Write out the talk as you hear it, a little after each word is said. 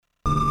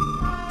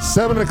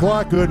7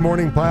 o'clock, good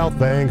morning, pile.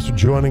 Thanks for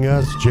joining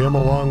us. Jim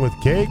along with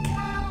Cake.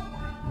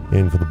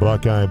 In for the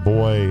Buckeye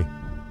Boy.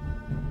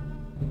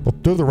 We'll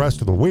do the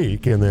rest of the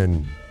week, and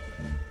then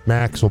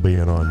Max will be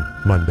in on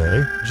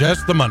Monday.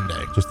 Just the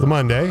Monday. Just the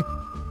Monday.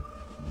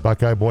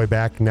 Buckeye Boy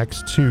back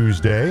next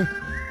Tuesday.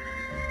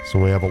 So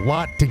we have a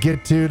lot to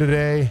get to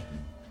today.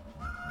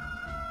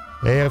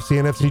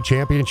 AFC, NFC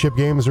championship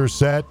games are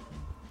set.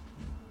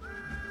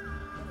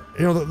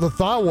 You know, the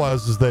thought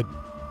is that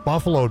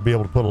Buffalo would be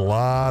able to put a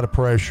lot of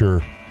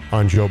pressure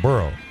on Joe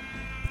Burrow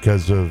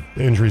because of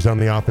injuries on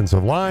the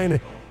offensive line.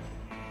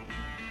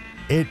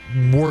 It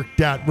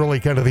worked out really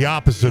kind of the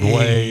opposite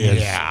way.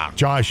 As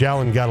Josh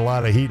Allen got a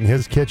lot of heat in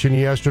his kitchen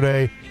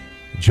yesterday.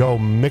 Joe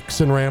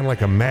Mixon ran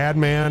like a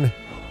madman.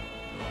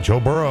 Joe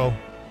Burrow.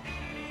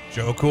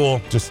 Joe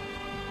Cool. Just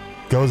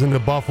goes into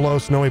Buffalo,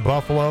 snowy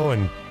Buffalo,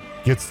 and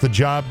gets the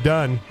job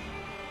done.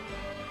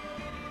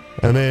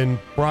 And then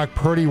Brock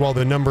Purdy, while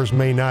the numbers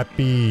may not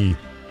be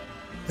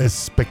as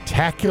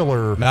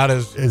spectacular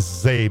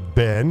as they've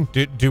been.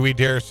 Do we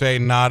dare say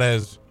not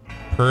as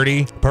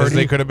Purdy as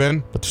they could have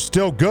been? But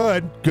still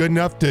good. Good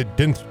enough to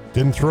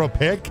didn't throw a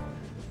pick.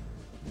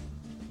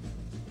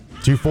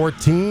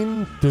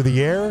 214 through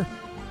the air.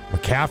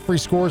 McCaffrey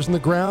scores in the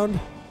ground.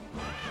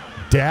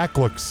 Dak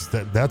looks,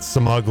 that's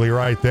some ugly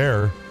right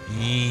there.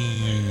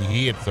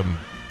 He had some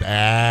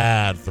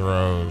bad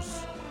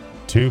throws.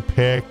 2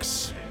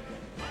 picks.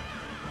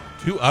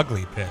 2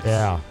 ugly picks.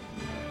 Yeah.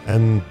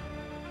 And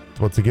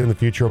once again, the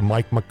future of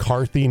Mike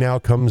McCarthy now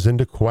comes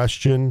into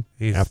question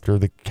after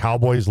the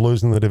Cowboys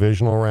losing the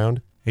divisional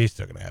round. He's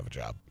still going to have a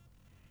job.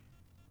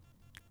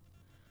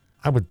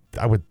 I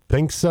would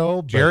think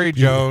so. Jerry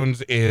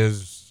Jones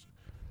is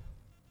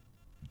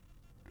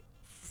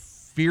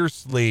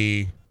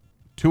fiercely,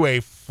 to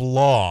a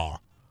flaw,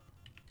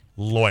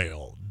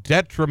 loyal,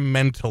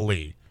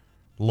 detrimentally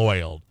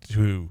loyal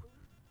to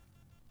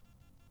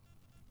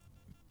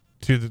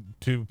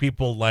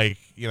people like,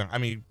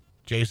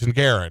 Jason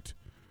Garrett.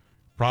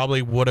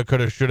 Probably woulda,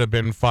 coulda, shoulda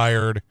been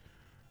fired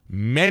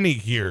many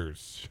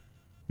years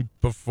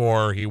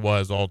before he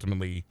was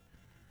ultimately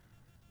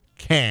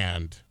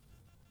canned.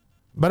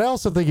 But I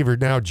also think if you're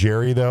now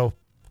Jerry, though,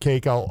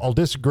 Cake, I'll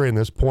disagree on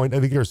this point. I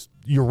think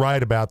you're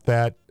right about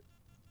that.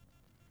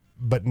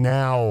 But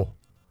now,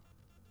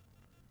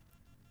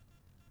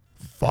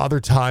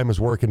 Father Time is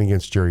working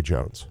against Jerry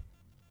Jones.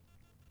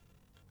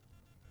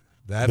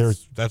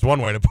 That's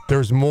one way to put it.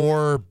 There's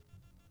more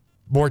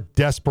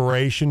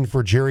desperation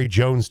for Jerry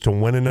Jones to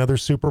win another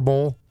Super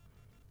Bowl.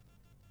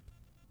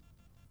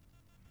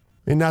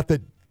 And not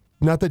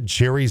that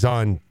Jerry's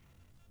on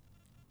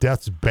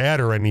death's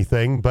bed or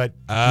anything, but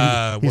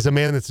he's a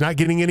man that's not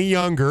getting any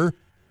younger.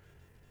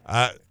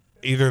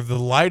 Either the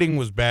lighting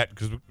was bad,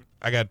 because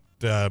I got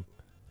the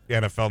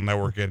NFL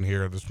Network in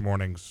here this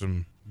morning,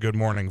 some Good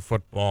Morning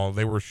Football.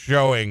 They were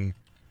showing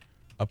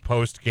a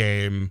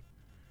post-game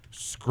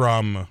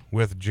scrum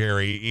with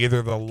Jerry.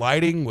 Either the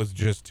lighting was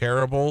just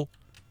terrible,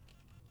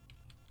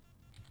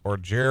 or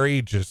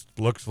Jerry just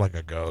looks like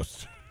a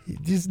ghost.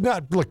 He's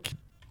not, look,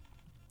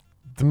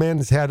 the man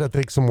has had, I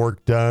think, some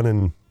work done,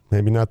 and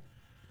maybe not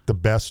the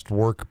best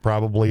work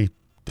probably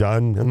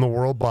done in the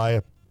world by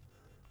a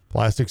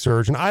plastic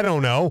surgeon. I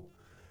don't know.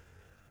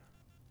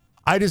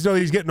 I just know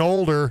he's getting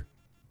older,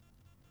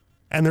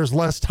 and there's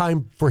less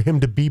time for him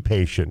to be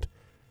patient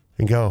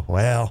and go,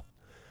 well,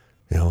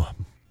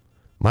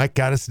 Mike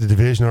got us the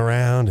divisional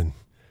round, and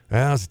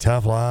it's a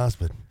tough loss,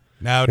 but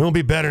now it'll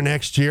be better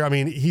next year. I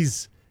mean,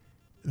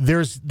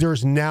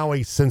 there's now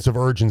a sense of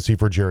urgency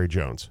for Jerry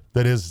Jones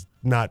that has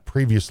not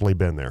previously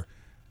been there.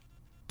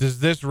 Does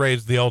this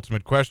raise the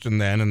ultimate question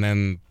then, and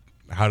then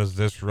how does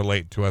this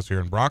relate to us here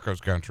in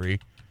Broncos country?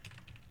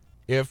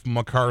 If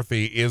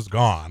McCarthy is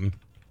gone,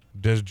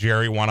 does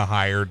Jerry want to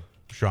hire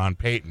Sean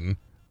Payton,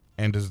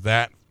 and does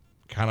that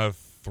kind of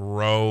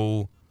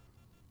throw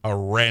a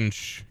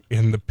wrench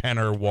in the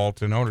Penner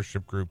Walton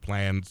ownership group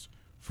plans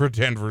for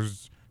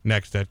Denver's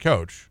next head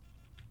coach?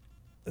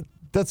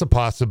 That's a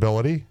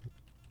possibility.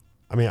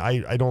 I mean,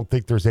 I don't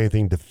think there's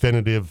anything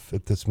definitive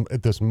at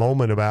this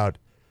moment about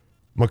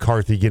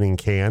McCarthy getting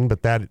canned,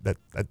 but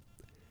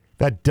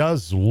that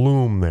does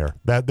loom there.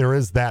 That there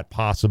is that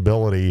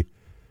possibility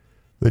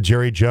that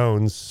Jerry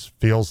Jones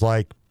feels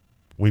like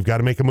we've got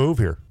to make a move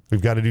here. We've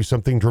got to do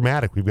something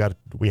dramatic.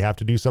 We have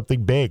to do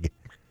something big.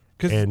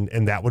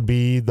 And that would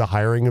be the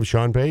hiring of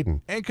Sean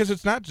Payton. And because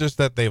it's not just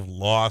that they've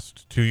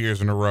lost 2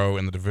 years in a row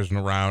in the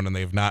divisional round and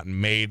they've not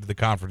made the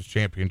conference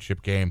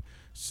championship game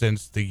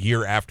since the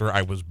year after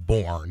I was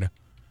born.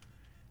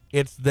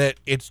 It's that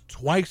it's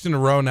twice in a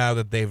row now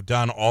that they've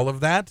done all of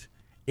that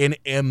in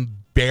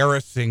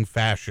embarrassing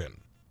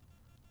fashion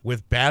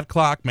with bad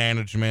clock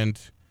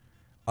management,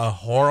 a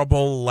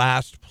horrible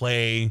last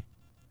play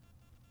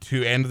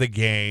to end the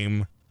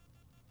game,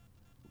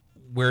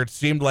 where it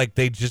seemed like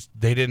they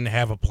didn't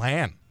have a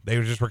plan. They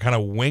were kind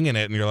of winging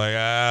it, and you're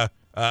like,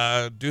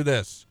 do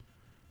this.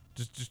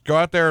 Just go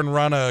out there and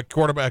run a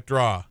quarterback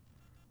draw.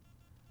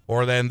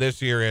 Or then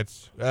this year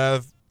it's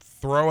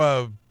throw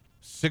a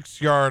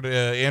 6-yard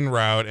in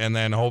route and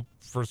then hope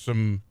for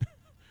some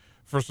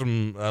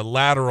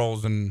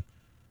laterals, and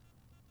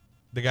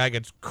the guy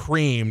gets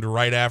creamed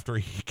right after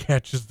he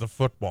catches the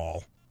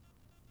football.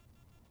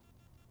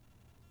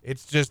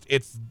 It's just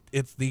it's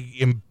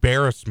the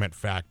embarrassment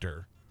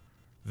factor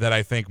that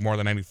I think more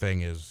than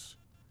anything is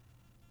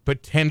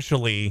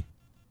potentially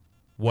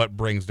what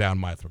brings down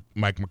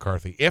Mike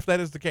McCarthy. If that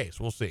is the case,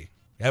 we'll see.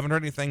 Haven't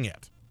heard anything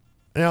yet.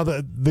 Now,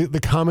 the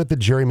comment that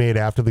Jerry made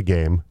after the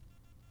game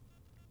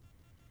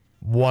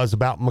was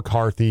about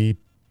McCarthy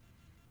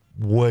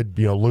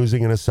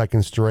losing in a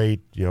second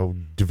straight,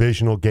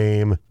 divisional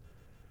game,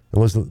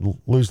 and lose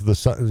to the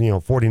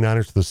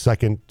 49ers for the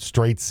second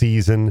straight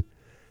season.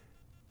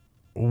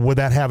 Would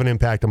that have an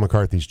impact on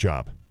McCarthy's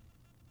job?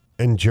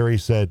 And Jerry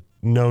said,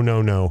 no,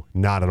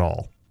 not at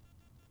all.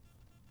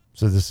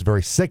 So this is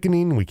very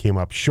sickening. We came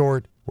up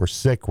short. We're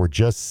sick. We're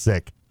just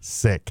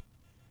sick.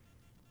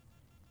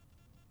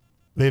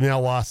 They've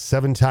now lost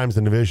 7 times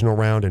in the divisional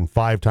round and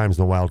 5 times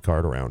in the wild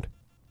card round.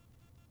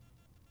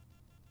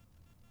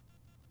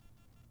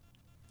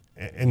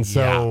 And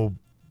so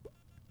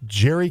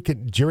Jerry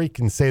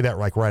can say that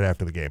right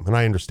after the game, and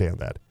I understand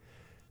that.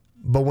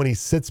 But when he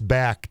sits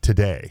back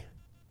today,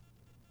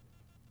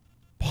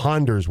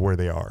 ponders where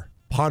they are,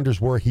 ponders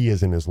where he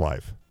is in his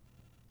life,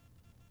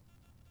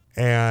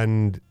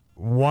 and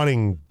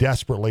wanting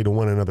desperately to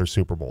win another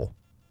Super Bowl,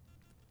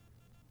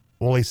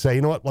 will he say,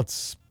 you know what,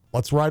 let's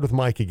ride with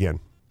Mike again?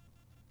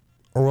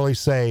 Or will he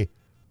say,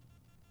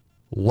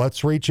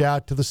 let's reach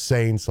out to the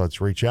Saints, let's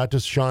reach out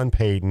to Sean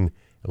Payton,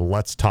 and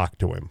let's talk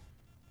to him?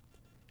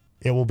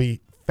 It will be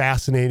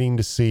fascinating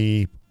to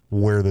see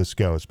where this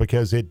goes,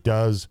 because it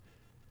does,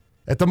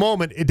 at the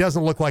moment, it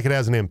doesn't look like it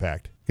has an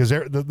impact. Because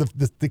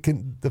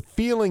the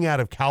feeling out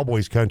of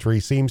Cowboys country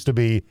seems to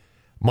be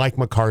Mike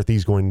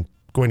McCarthy's going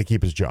to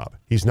keep his job.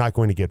 He's not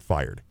going to get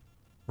fired.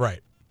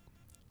 Right.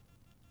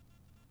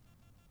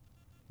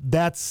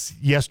 That's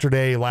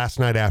last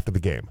night after the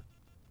game.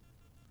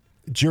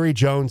 Jerry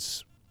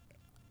Jones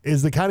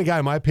is the kind of guy,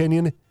 in my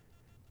opinion,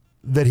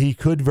 that he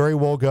could very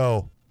well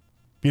go,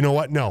 you know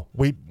what? No,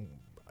 we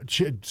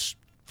should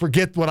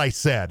forget what I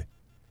said.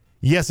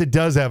 Yes, it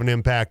does have an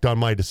impact on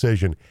my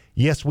decision.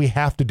 Yes, we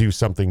have to do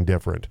something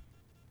different.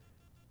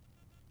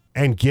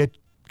 And get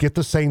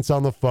the Saints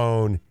on the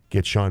phone,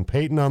 get Sean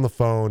Payton on the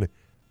phone.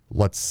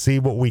 Let's see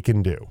what we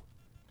can do.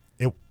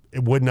 It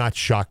would not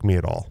shock me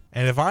at all.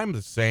 And if I'm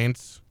the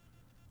Saints,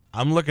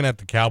 I'm looking at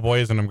the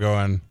Cowboys and I'm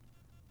going,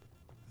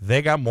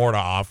 they got more to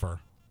offer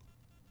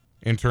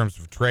in terms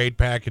of trade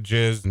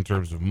packages, in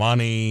terms of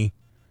money.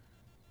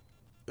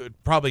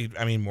 Probably,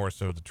 more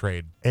so the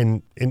trade.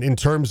 And in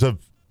terms of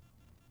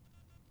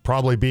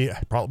probably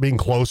being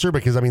closer,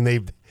 because they've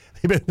been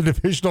in the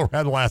divisional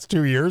round the last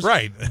 2 years.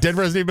 Right.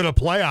 Denver hasn't even been a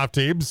playoff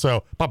team,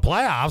 but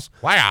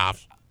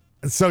playoffs.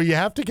 So you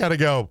have to kind of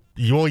go,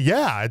 well,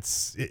 yeah,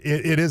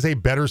 it is a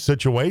better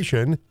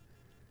situation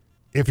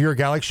if you're a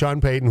guy like Sean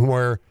Payton,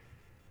 where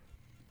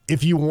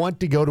if you want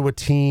to go to a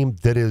team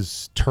that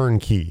is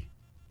turnkey,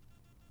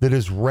 that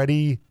is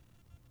ready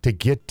to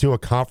get to a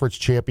conference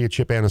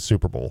championship and a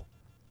Super Bowl,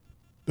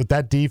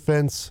 that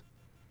defense,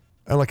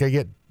 and I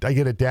get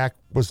it, Dak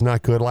was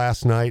not good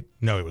last night.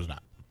 No, he was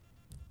not.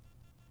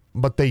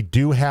 But they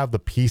do have the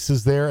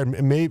pieces there,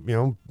 and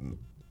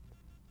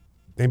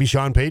maybe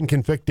Sean Payton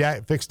can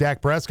fix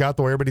Dak Prescott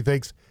the way everybody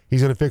thinks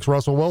he's going to fix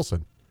Russell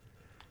Wilson.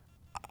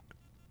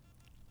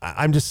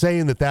 I'm just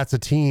saying that's a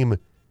team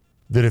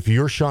that if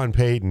you're Sean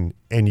Payton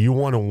and you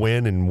want to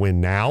win and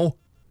win now,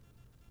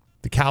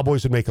 the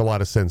Cowboys would make a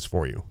lot of sense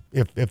for you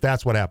if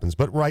that's what happens.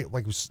 But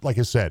like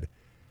I said,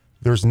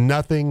 there's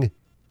nothing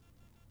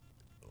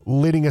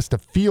leading us to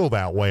feel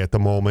that way at the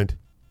moment.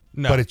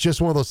 No. But it's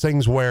just one of those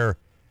things where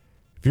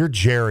if you're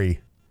Jerry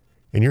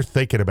and you're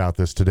thinking about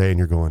this today and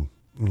you're going,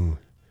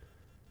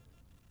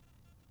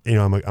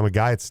 I'm a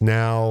guy that's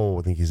now,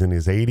 I think he's in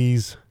his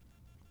 80s.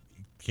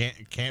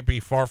 Can't be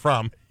far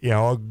from.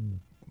 I'm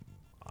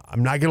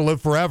not going to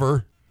live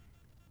forever.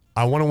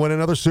 I want to win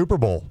another Super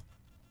Bowl.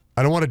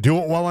 I don't want to do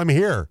it while I'm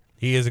here.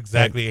 He is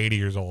exactly 80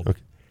 years old.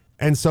 Okay.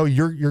 And so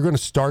you're going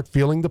to start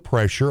feeling the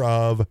pressure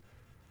of,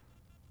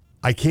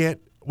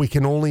 we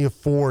can only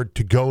afford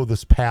to go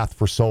this path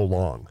for so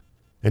long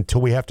until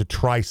we have to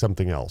try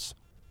something else.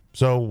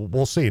 So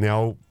we'll see.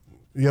 Now,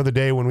 the other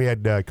day when we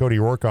had Cody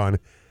Rourke on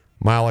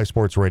Mile High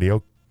Sports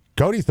Radio,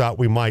 Cody thought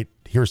we might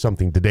hear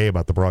something today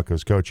about the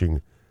Broncos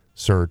coaching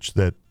search,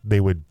 that they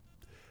would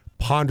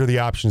ponder the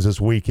options this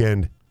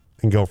weekend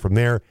and go from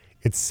there.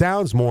 It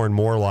sounds more and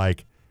more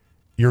like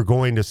you're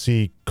going to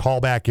see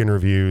callback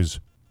interviews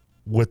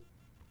with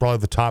probably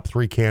the top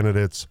 3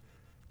 candidates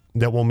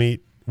that will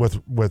meet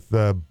with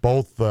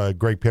both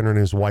Greg Penner and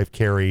his wife,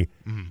 Carrie,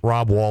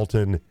 Rob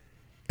Walton,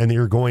 and that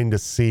you're going to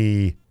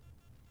see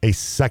a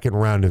second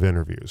round of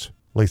interviews.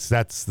 At least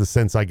that's the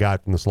sense I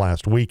got from this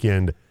last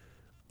weekend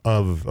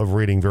of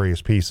reading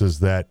various pieces,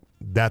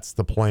 that's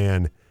the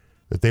plan,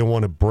 that they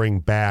want to bring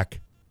back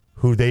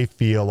who they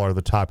feel are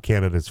the top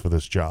candidates for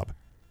this job.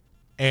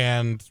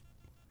 And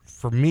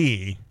for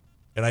me,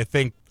 and I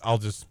think I'll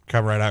just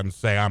come right out and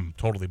say I'm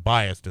totally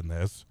biased in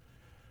this.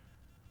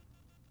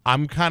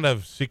 I'm kind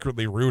of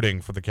secretly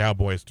rooting for the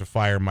Cowboys to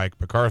fire Mike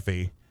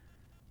McCarthy,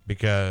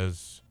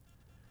 because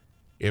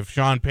if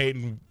Sean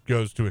Payton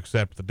goes to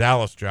accept the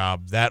Dallas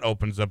job, that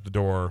opens up the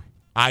door,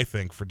 I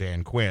think, for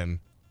Dan Quinn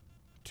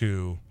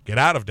to get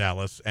out of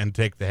Dallas and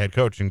take the head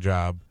coaching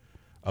job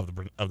of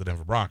the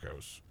Denver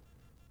Broncos.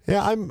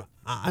 Yeah,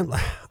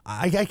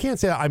 I can't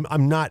say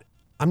I'm not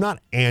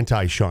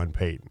anti Sean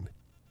Payton.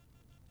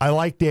 I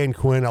like Dan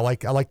Quinn. I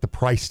like the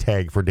price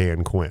tag for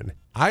Dan Quinn.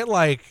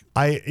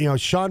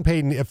 Sean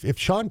Payton. If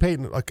Sean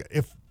Payton,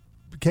 if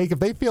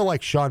they feel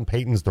like Sean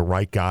Payton's the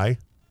right guy,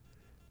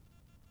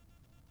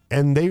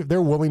 and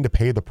they're willing to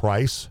pay the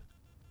price,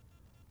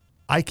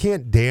 I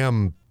can't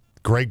damn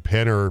Greg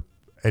Penner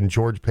and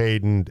George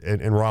Payton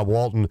and Rob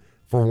Walton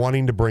for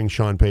wanting to bring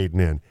Sean Payton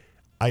in.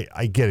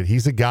 I get it.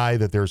 He's a guy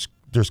that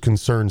there's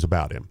concerns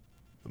about him.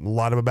 A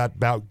lot of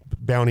about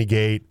Bounty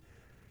Gate,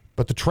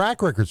 but the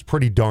track record's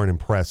pretty darn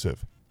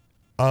impressive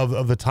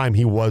of the time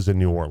he was in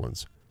New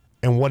Orleans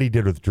and what he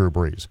did with Drew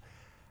Brees.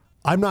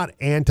 I'm not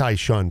anti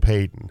Sean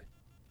Payton.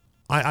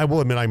 I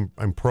will admit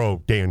I'm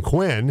pro Dan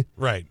Quinn.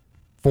 Right.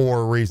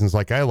 For reasons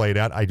like I laid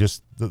out.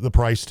 The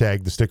price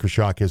tag, the sticker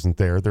shock isn't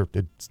there.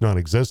 It's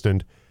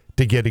non-existent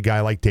to get a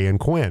guy like Dan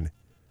Quinn.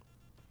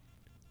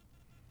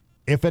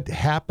 If it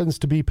happens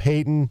to be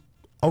Payton,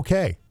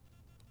 okay.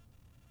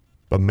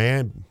 But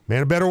man,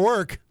 it better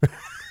work.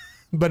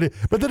 But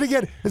then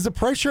again, is the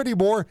pressure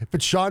anymore if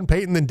it's Sean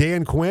Payton than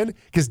Dan Quinn?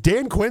 Because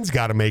Dan Quinn's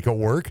got to make it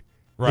work.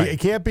 Right. It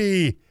can't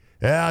be,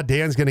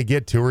 Dan's going to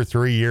get 2 or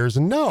 3 years.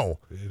 And no.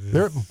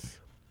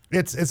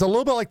 It's a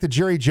little bit like the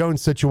Jerry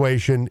Jones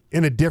situation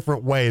in a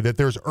different way, that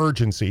there's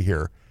urgency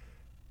here.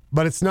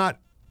 But it's not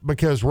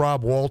because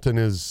Rob Walton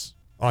is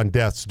on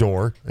death's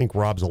door. I think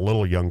Rob's a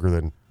little younger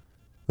than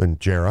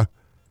Jera.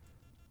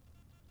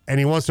 And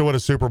he wants to win a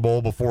Super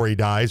Bowl before he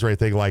dies or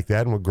anything like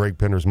that. And Greg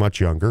Penner's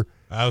much younger.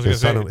 I was going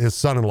to say, his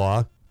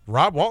son-in-law.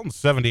 Rob Walton's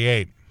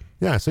 78.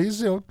 Yeah, so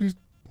he's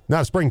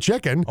not a spring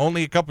chicken.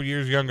 Only a couple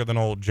years younger than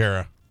old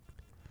Jera.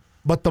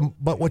 But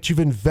what you've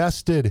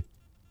invested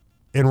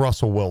in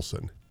Russell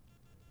Wilson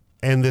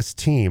and this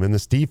team and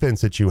this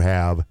defense that you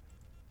have,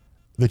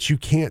 that you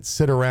can't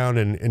sit around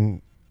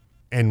and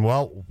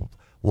well,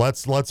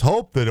 let's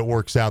hope that it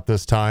works out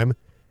this time.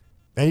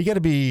 And you got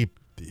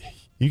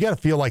to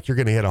feel like you're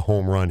going to hit a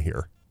home run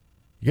here.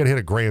 You got to hit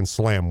a grand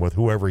slam with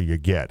whoever you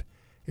get.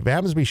 If it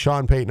happens to be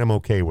Sean Payton, I'm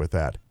okay with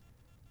that.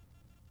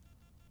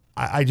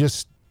 I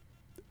just,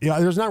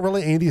 there's not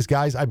really any of these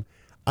guys. I'm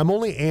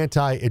only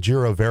anti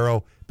Ejiro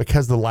Evero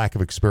because of the lack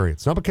of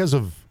experience, not because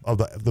of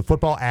the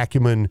football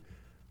acumen,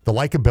 the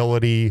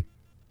likability,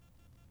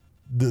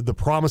 the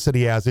promise that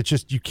he has. It's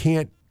just you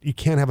can't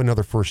have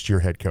another first-year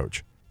head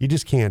coach. You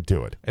just can't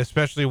do it.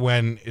 Especially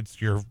when it's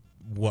your,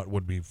 what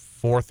would be,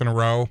 fourth in a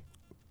row?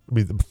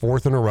 Be the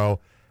fourth in a row.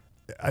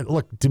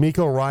 Look,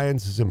 D'Amico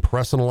Ryans is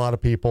impressing a lot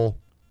of people,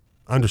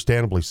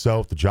 understandably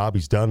so, the job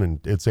he's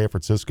done in San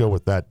Francisco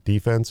with that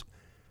defense.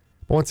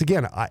 But once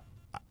again,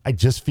 I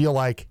just feel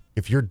like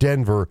if you're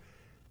Denver,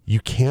 you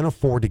can't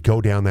afford to go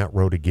down that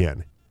road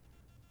again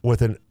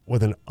with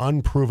an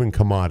unproven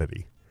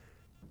commodity.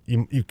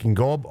 You can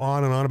go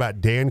on and on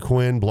about Dan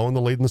Quinn blowing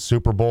the lead in the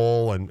Super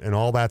Bowl and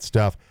all that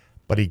stuff,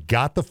 but he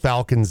got the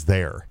Falcons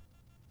there.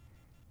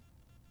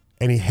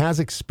 And he has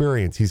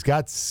experience. He's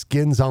got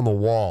skins on the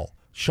wall.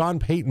 Sean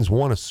Payton's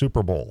won a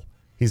Super Bowl.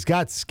 He's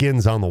got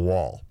skins on the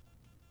wall.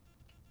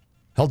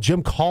 Hell,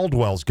 Jim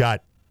Caldwell's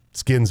got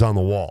skins on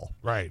the wall.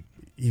 Right.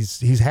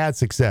 He's had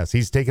success.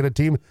 He's taken a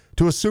team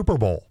to a Super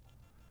Bowl.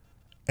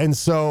 And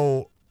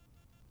so,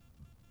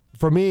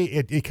 for me,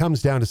 it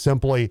comes down to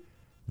simply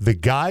the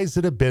guys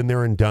that have been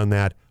there and done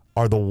that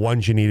are the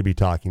ones you need to be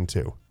talking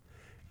to.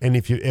 And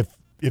if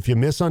you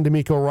miss on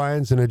D'Amico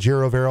Ryans and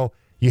Ejiro Evero,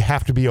 you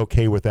have to be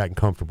okay with that and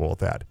comfortable with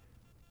that.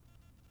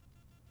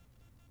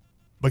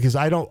 Because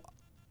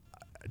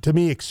to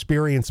me,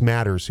 experience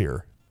matters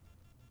here.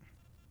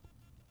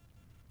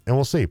 And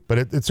we'll see. But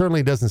it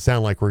certainly doesn't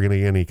sound like we're going to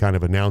get any kind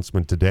of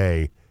announcement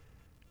today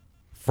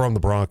from the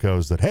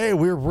Broncos that, hey,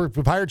 we've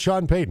hired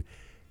Sean Payton.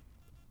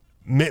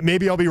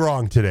 Maybe I'll be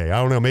wrong today.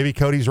 I don't know. Maybe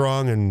Cody's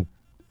wrong,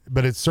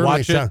 but it's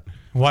certainly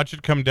watch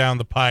it come down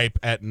the pipe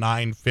at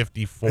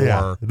 9:54.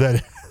 Yeah,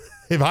 that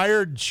they've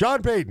hired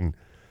Sean Payton.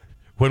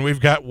 When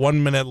we've got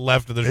 1 minute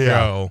left of the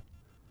show.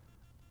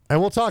 And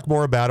we'll talk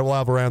more about it. We'll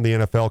have Around the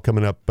NFL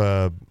coming up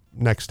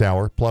next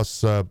hour,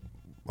 plus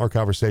our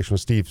conversation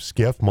with Steve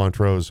Skiff,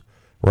 Montrose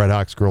Red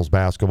Hawks girls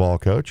basketball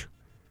coach.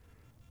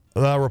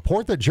 The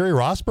report that Jerry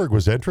Rosburg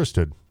was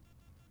interested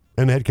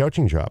in the head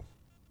coaching job.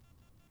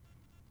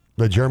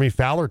 The Jeremy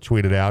Fowler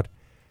tweeted out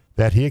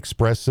that he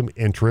expressed some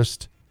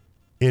interest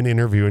in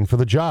interviewing for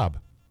the job.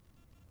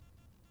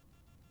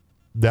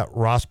 That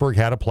Rosburg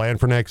had a plan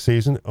for next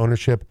season.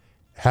 Ownership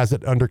has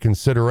it under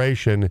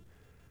consideration,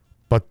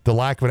 but the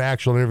lack of an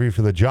actual interview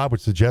for the job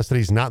would suggest that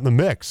he's not in the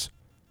mix.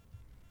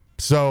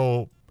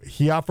 So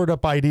he offered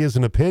up ideas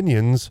and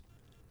opinions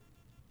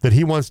that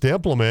he wants to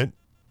implement,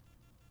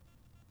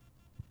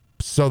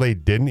 so they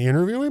didn't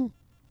interview him?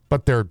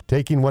 but they're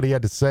taking what he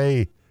had to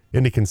say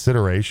into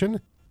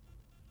consideration.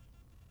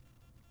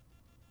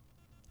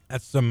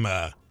 That's some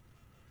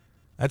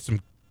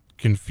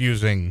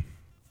confusing.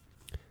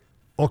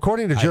 Well,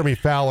 according to Jeremy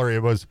Fowler,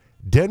 it was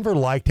Denver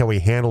liked how he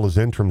handled his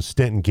interim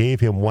stint and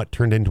gave him what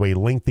turned into a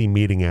lengthy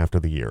meeting after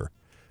the year.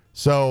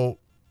 So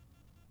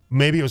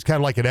maybe it was kind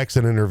of like an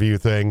exit interview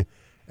thing.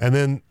 And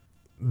then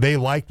they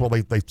liked, well,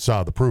 they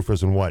saw the proof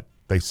is in what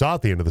they saw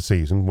at the end of the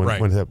season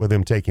with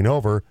him taking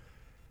over.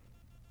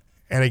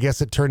 And I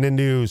guess it turned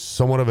into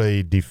somewhat of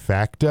a de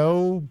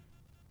facto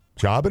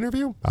job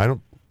interview.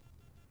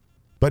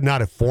 But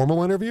not a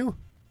formal interview.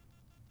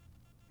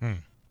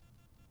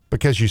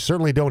 Because you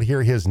certainly don't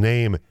hear his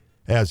name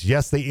as,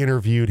 yes, they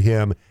interviewed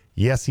him.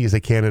 Yes, he is a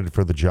candidate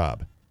for the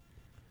job.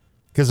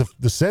 Because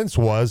the sense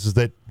was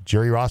that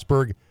Jerry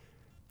Rosburg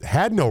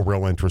had no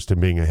real interest in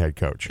being a head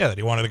coach. Yeah, that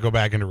he wanted to go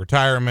back into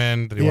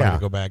retirement, that he wanted to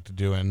go back to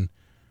doing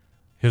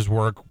his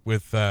work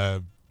with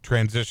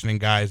transitioning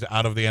guys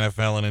out of the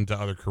NFL and into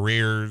other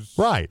careers.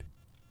 Right.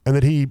 And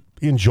that he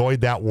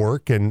enjoyed that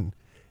work and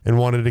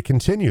wanted to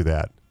continue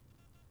that.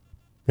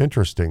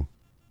 Interesting.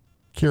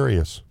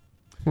 Curious.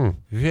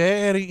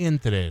 Very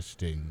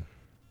interesting.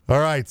 All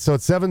right, so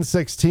it's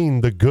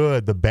 7:16, the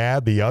good, the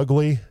bad, the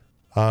ugly.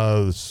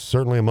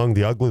 Certainly among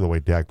the ugly, the way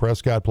Dak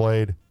Prescott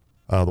played,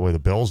 the way the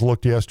Bills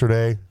looked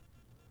yesterday.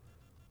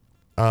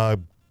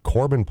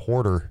 Corbin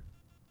Porter,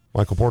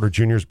 Michael Porter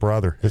Jr.'s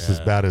brother. This is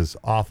about as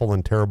awful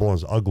and terrible,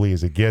 as ugly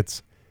as it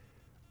gets.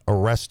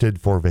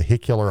 Arrested for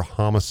vehicular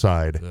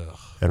homicide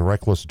and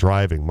reckless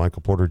driving.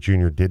 Michael Porter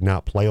Jr. did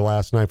not play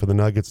last night for the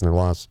Nuggets in their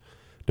loss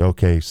to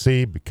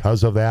OKC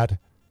because of that.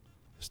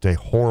 Just a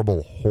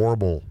horrible,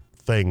 horrible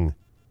thing.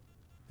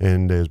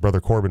 And his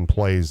brother Corbin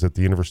plays at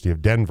the University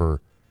of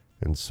Denver.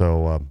 And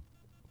so a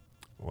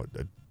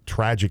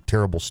tragic,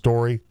 terrible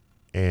story.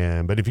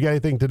 But if you got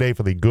anything today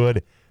for the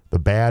good, the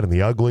bad, and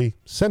the ugly,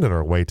 send it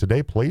our way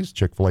today, please.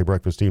 Chick-fil-A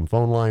Breakfast Team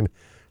phone line,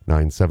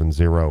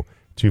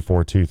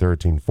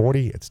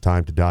 970-242-1340. It's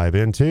time to dive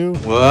into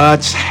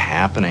What's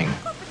Happening.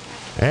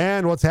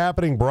 And What's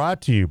Happening brought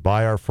to you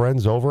by our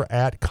friends over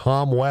at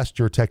ComWest,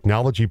 your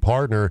technology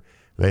partner.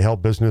 They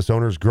help business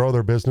owners grow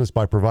their business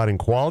by providing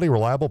quality,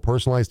 reliable,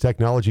 personalized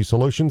technology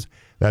solutions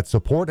that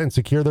support and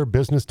secure their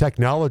business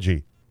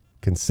technology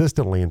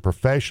consistently and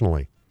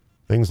professionally.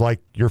 Things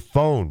like your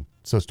phone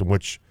system,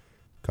 which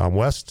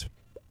ComWest,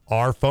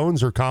 our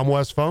phones are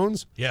ComWest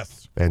phones.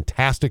 Yes.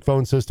 Fantastic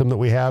phone system that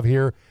we have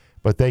here,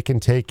 but they can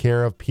take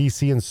care of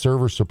PC and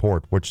server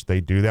support, which they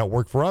do that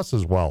work for us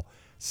as well.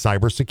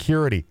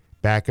 Cybersecurity,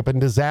 backup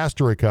and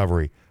disaster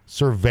recovery,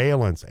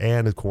 surveillance,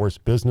 and, of course,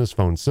 business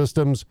phone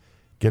systems.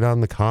 Get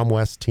on the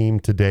ComWest team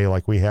today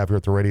like we have here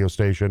at the radio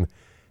station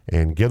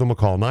and give them a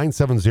call,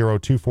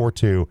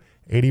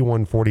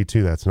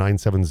 970-242-8142. That's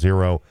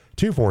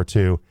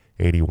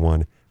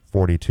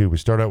 970-242-8142. We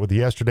start out with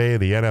yesterday,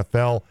 the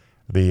NFL.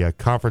 The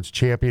conference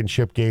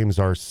championship games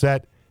are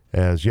set.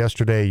 As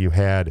yesterday you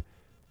had,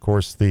 of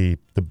course, the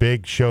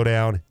big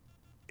showdown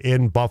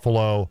in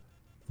Buffalo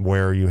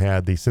where you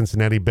had the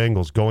Cincinnati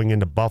Bengals going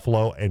into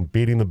Buffalo and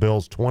beating the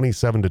Bills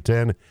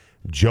 27-10.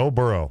 Joe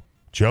Burrow,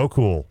 Joe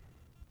Cool,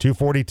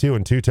 242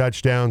 and 2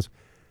 touchdowns.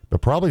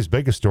 But probably his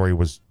biggest story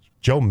was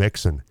Joe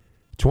Mixon.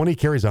 20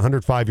 carries,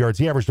 105 yards.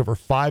 He averaged over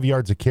 5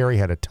 yards a carry,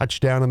 had a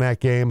touchdown in that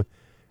game.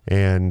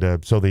 And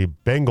so the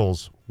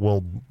Bengals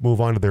will move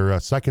on to their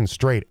second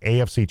straight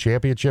AFC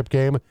championship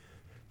game.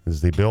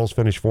 As the Bills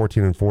finish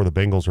 14-4, the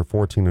Bengals are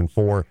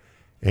 14-4.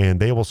 And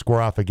they will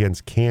square off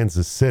against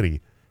Kansas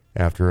City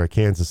after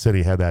Kansas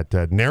City had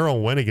that narrow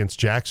win against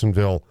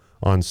Jacksonville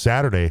on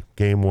Saturday,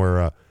 game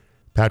where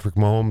Patrick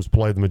Mahomes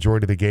played the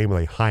majority of the game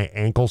with a high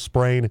ankle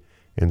sprain.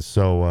 And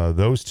so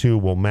those two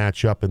will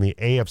match up in the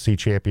AFC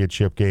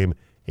championship game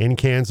in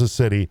Kansas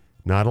City,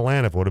 not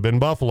Atlanta. If it would have been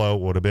Buffalo,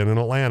 it would have been in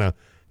Atlanta.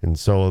 And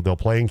so they'll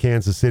play in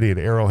Kansas City at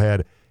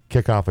Arrowhead,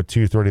 kickoff at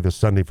 2:30 this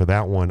Sunday for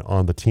that one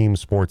on the Team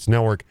Sports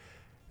Network.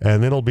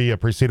 And then it'll be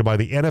preceded by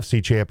the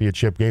NFC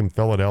championship game.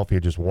 Philadelphia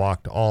just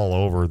walked all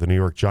over the New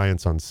York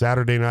Giants on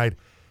Saturday night.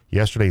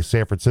 Yesterday,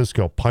 San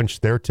Francisco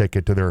punched their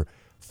ticket to their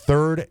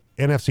third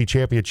NFC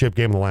championship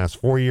game in the last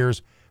 4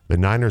 years. The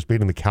Niners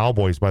beating the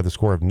Cowboys by the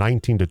score of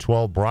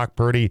 19-12. Brock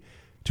Purdy,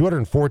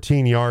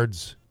 214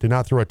 yards, did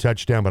not throw a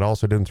touchdown, but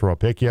also didn't throw a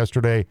pick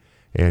yesterday.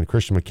 And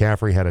Christian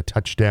McCaffrey had a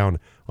touchdown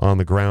on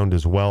the ground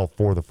as well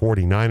for the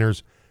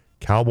 49ers.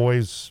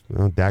 Cowboys,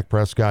 Dak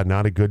Prescott,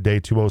 not a good day,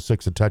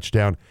 206, a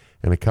touchdown,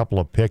 and a couple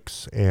of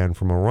picks. And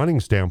from a running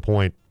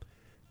standpoint,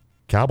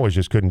 Cowboys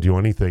just couldn't do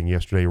anything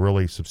yesterday,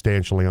 really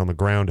substantially on the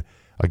ground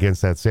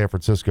against that San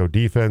Francisco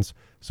defense.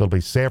 So it'll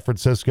be San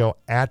Francisco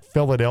at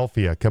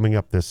Philadelphia coming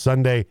up this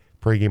Sunday.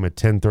 Pregame at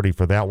 10:30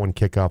 for that one.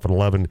 Kickoff at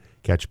 11.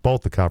 Catch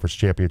both the conference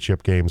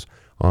championship games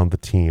on the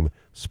Team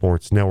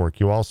Sports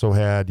Network. You also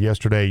had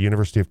yesterday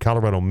University of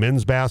Colorado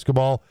men's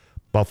basketball.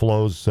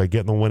 Buffalo's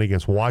getting the win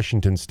against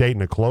Washington State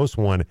in a close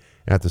one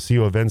at the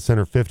CU Event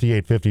Center,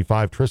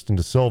 58-55. Tristan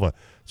Da Silva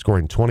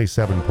scoring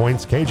 27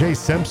 points. KJ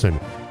Simpson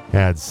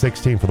had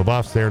 16 for the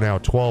Buffs. They're now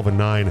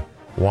 12-9.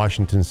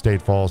 Washington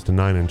State falls to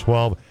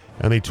 9-12.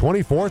 And the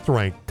 24th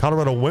ranked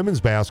Colorado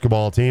women's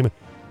basketball team,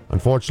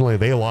 unfortunately,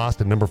 they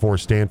lost at number 4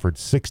 Stanford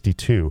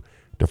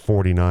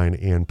 62-49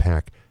 in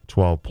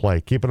Pac-12 play.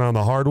 Keeping on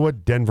the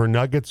hardwood, Denver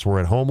Nuggets were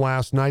at home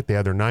last night. They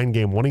had their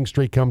 9-game winning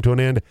streak come to an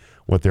end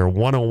with their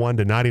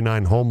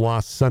 101-99 home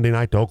loss Sunday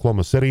night to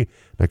Oklahoma City.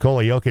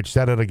 Nikola Jokic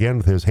said it again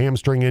with his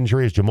hamstring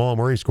injury as Jamal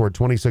Murray scored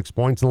 26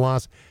 points in the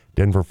loss.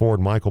 Denver forward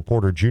Michael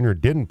Porter Jr.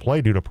 didn't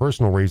play due to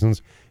personal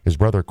reasons. His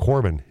brother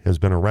Corbin has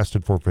been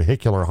arrested for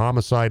vehicular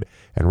homicide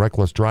and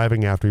reckless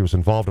driving after he was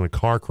involved in a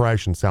car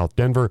crash in South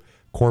Denver.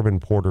 Corbin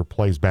Porter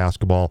plays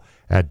basketball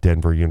at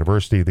Denver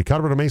University. The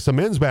Colorado Mesa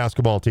men's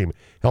basketball team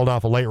held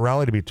off a late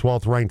rally to beat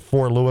 12th-ranked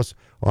Fort Lewis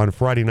on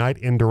Friday night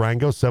in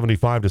Durango,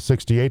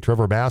 75-68.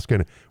 Trevor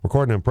Baskin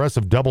recorded an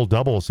impressive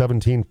double-double,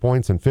 17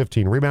 points and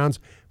 15 rebounds.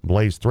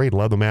 Blaze Threed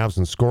led the Mavs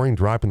in scoring,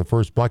 dropping the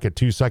first bucket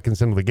 2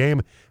 seconds into the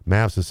game.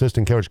 Mavs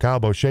assistant coach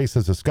Kyle Boucher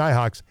says the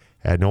Skyhawks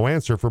had no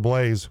answer for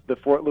Blaze. The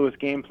Fort Lewis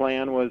game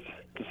plan was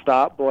to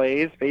stop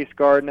Blaze, face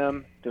guarding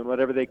him, doing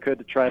whatever they could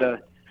to try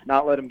to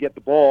not let him get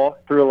the ball,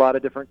 threw a lot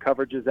of different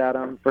coverages at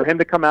him. For him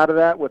to come out of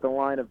that with a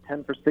line of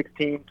 10 for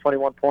 16,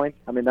 21 points,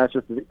 I mean, that's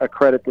just a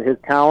credit to his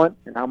talent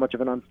and how much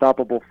of an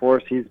unstoppable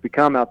force he's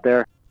become out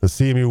there. The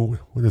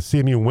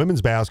CMU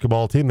women's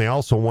basketball team, they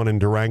also won in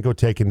Durango,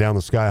 taking down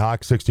the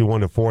Skyhawks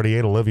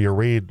 61-48. Olivia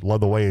Reed led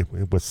the way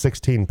with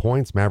 16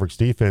 points. Mavericks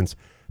defense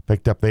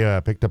picked up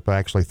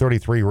actually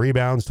 33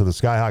 rebounds to the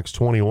Skyhawks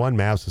 21.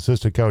 Mavs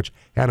assistant coach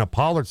Hannah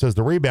Pollard says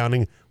the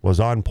rebounding was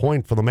on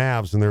point for the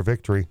Mavs in their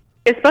victory.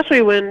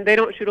 Especially when they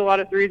don't shoot a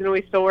lot of threes and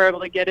we still were able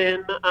to get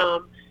in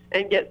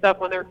and get stuff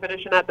when they were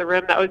finishing at the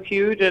rim. That was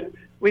huge, and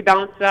we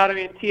bounced it out. I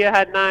mean, Tia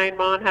had 9,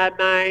 Mon had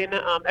 9,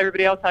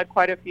 everybody else had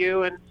quite a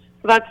few, and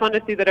so that's fun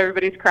to see that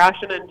everybody's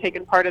crashing and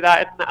taking part of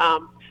that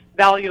and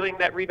valuing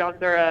that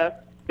rebounds are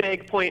a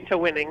big point to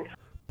winning.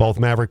 Both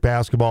Maverick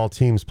basketball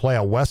teams play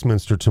at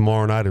Westminster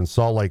tomorrow night in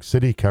Salt Lake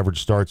City.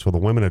 Coverage starts for the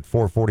women at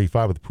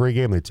 4:45 with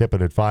pregame. They tip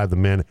it at 5, the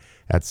men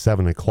at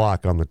 7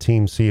 o'clock on the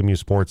Team CMU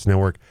Sports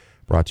Network.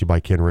 Brought to you by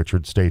Ken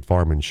Richards, State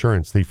Farm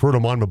Insurance. The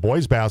Fruita Montma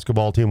boys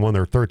basketball team won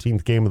their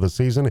 13th game of the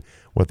season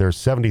with their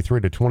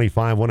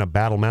 73-25 win at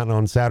Battle Mountain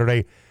on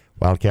Saturday.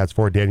 Wildcats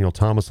forward Daniel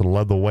Thomason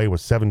led the way with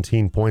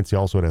 17 points. He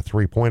also had a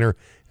three-pointer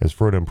as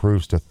Fruita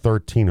improves to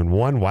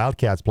 13-1.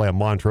 Wildcats play at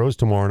Montrose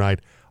tomorrow night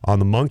on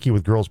the Monkey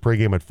with girls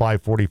pregame at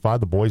 5:45.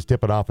 The boys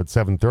tip it off at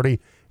 7:30,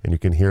 and you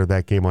can hear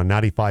that game on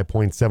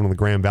 95.7 in the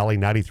Grand Valley,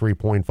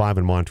 93.5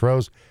 in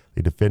Montrose.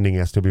 The defending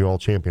SWL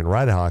champion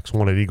Redhawks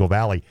won at Eagle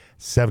Valley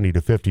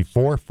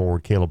 70-54.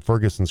 Forward Caleb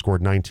Ferguson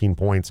scored 19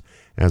 points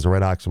as the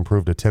Redhawks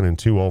improved to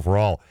 10-2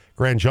 overall.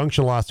 Grand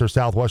Junction lost their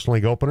Southwestern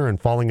League opener and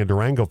falling in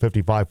Durango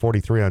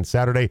 55-43 on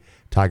Saturday.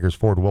 Tigers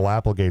forward Will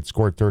Applegate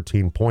scored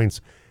 13 points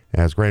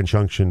as Grand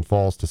Junction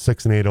falls to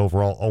 6-8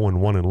 overall,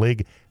 0-1 in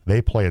league.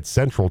 They play at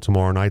Central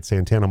tomorrow night.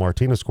 Santana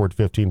Martinez scored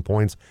 15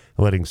 points,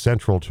 leading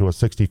Central to a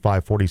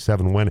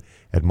 65-47 win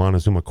at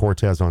Montezuma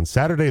Cortez on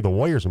Saturday. The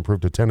Warriors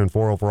improved to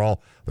 10-4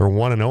 overall. They're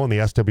 1-0 in the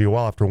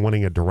SWL after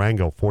winning at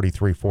Durango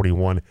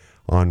 43-41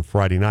 on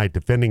Friday night.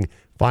 Defending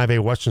 5A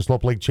Western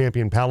Slope League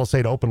champion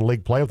Palisade opened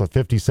league play with a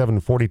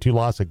 57-42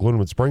 loss at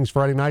Glenwood Springs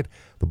Friday night.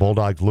 The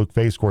Bulldogs' Luke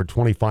Fay scored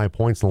 25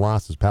 points in the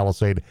loss as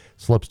Palisade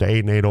slips to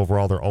 8-8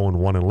 overall. They're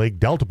 0-1 in league.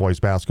 Delta Boys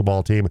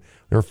basketball team,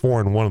 they're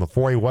 4-1 in the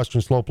 4A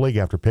Western Slope League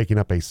after picking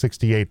up a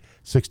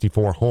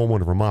 68-64 home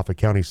win over Moffat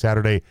County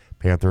Saturday.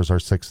 Panthers are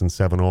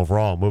 6-7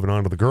 overall. Moving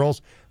on to the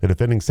girls, the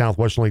defending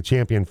Southwestern League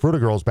champion Fruita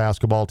girls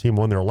basketball team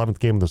won their 11th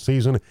game of the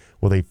season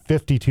with a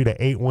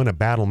 52-8 win at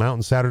Battle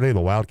Mountain Saturday.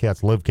 The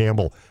Wildcats' Liv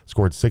Campbell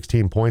scored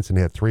 16 points and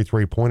had 3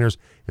 3-pointers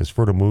as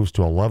Fruita moves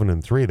to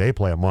 11-3. They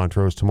play at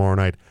Montrose tomorrow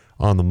night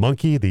on the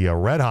Monkey. The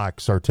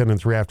Redhawks are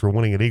 10-3 after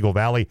winning at Eagle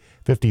Valley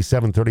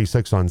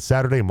 57-36 on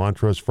Saturday.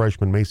 Montrose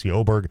freshman Macy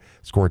Oberg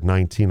scored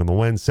 19 on the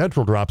win.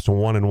 Central drops to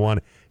 1-1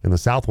 in the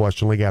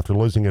Southwestern League after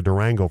losing at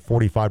Durango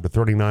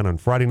 45-39 on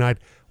Friday night.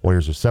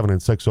 Warriors are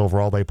 7-6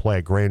 overall. They play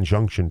at Grand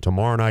Junction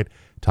tomorrow night.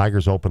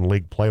 Tigers open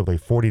league play with a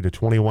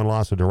 40-21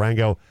 loss at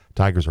Durango.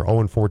 Tigers are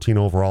 0-14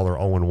 overall. They're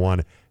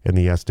 0-1 in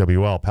the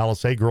SWL.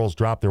 Palisade girls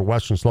dropped their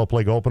Western Slope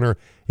League opener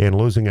in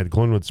losing at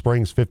Glenwood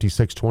Springs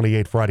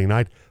 56-28 Friday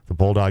night. The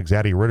Bulldogs'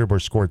 Addie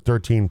Ritterbusch scored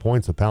 13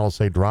 points. The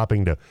Palisade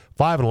dropping to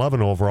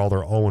 5-11 overall. They're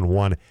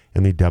 0-1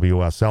 in the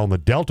WSL. And the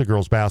Delta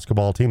girls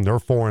basketball team, they're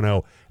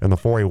 4-0 in the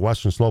 4A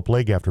Western Slope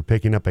League after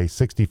picking up a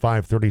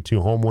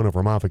 65-32 home win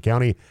over Moffat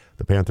County.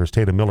 The Panthers'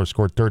 Tatum Miller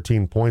scored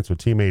 13 points with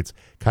teammates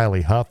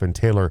Kylie Huff and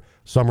Taylor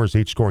Summers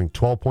each scoring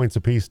 12 points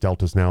apiece.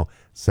 Delta's now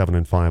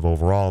 7-5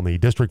 overall. And the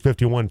District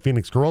 51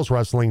 Phoenix girls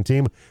wrestling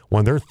team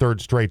won their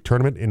third straight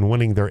tournament in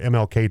winning their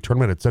MLK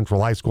tournament at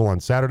Central High School on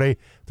Saturday.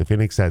 The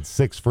Phoenix had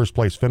 6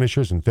 first-place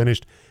finishers and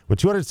finished with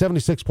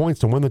 276 points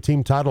to win the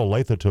team title.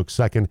 Latha took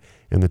second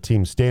in the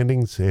team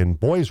standings. In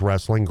boys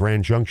wrestling,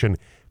 Grand Junction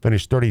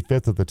finished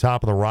 35th at the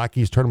top of the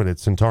Rockies tournament at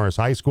Centaurus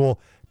High School.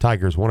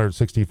 Tigers'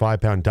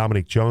 165-pound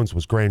Dominic Jones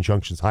was Grand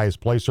Junction's highest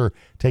placer,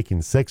 taking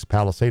 6th.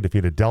 Palisade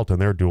defeated Delta in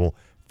their duel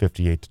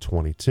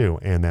 58-22.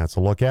 And that's a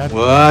look at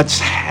What's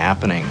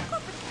happening?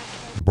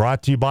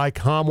 Brought to you by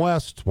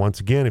ComWest. Once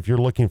again, if you're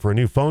looking for a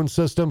new phone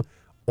system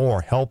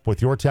or help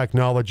with your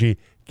technology,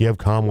 give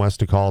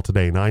ComWest a call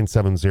today,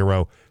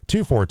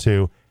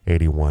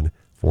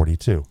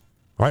 970-242-8142. All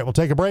right, we'll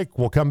take a break.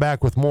 We'll come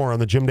back with more on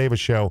the Jim Davis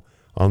Show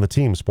on the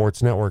Team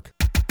Sports Network.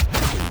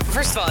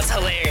 First of all, it's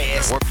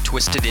hilarious. Or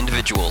twisted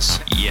individuals.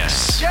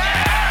 Yes.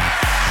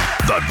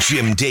 The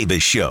Jim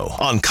Davis Show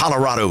on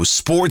Colorado's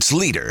sports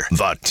leader,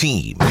 The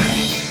Team.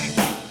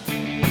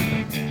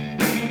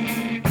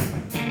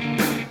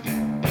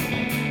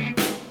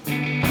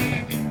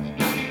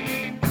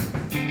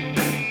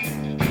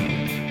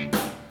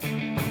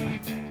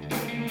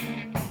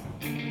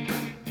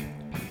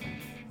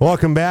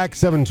 Welcome back,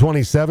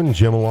 727.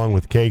 Jim along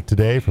with Kate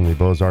today from the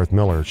Bozarth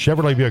Miller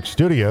Chevrolet Buick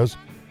Studios.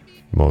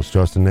 Most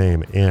trusted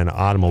name in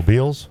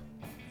automobiles.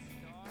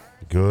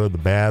 The good, the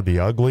bad, the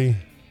ugly.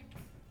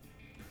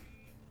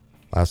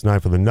 Last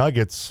night for the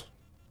Nuggets,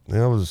 it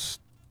was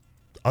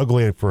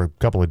ugly for a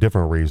couple of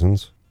different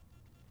reasons.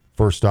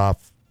 First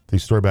off, the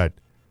story about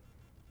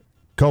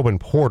Coben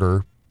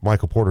Porter,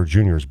 Michael Porter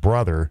Jr.'s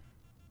brother,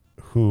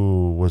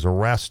 who was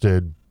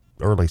arrested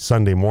early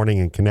Sunday morning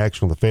in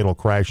connection with a fatal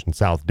crash in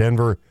South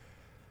Denver,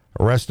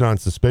 arrested on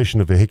suspicion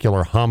of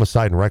vehicular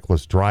homicide and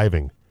reckless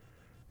driving.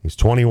 He's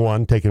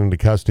 21, taken into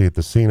custody at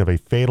the scene of a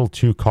fatal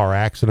two-car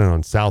accident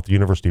on South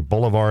University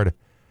Boulevard,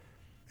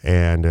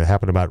 and it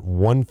happened about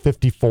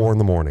 1:54 in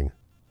the morning.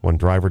 One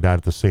driver died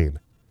at the scene.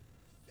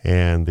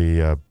 And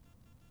the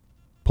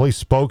police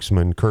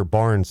spokesman, Kurt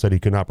Barnes, said he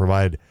could not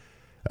provide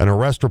an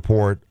arrest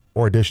report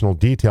or additional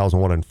details on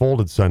what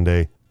unfolded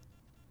Sunday.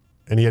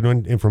 And he had no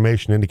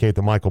information to indicate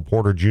that Michael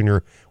Porter Jr.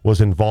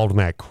 was involved in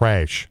that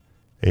crash.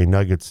 A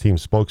Nuggets team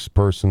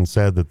spokesperson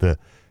said that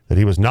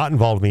he was not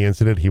involved in the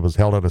incident. He was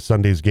held out of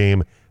Sunday's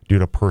game due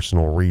to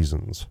personal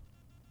reasons.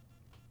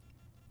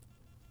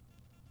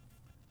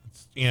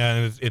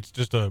 It's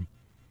just a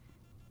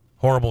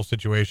horrible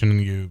situation,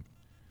 and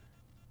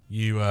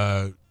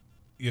you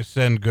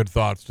send good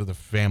thoughts to the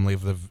family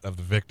of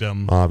the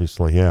victim.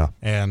 Obviously, yeah.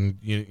 And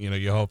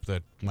you hope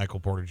that Michael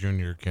Porter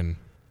Jr. can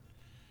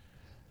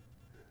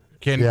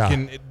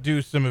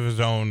do some of his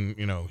own,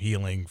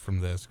 healing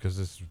from this, because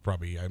this is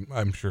probably,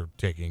 I'm sure,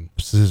 taking.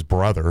 This is his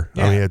brother.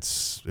 Yeah. I mean,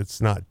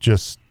 it's not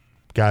just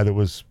a guy that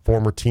was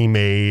former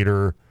teammate,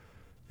 or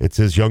it's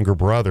his younger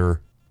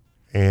brother,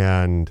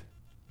 and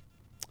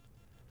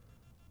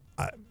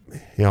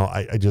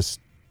I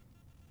just,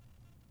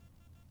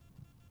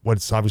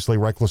 what's obviously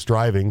reckless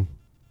driving,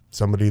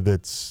 somebody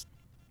that's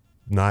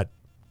not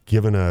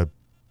given a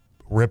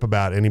rip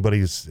about anybody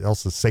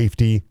else's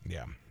safety.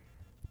 Yeah.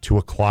 2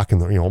 o'clock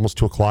almost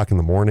 2 o'clock in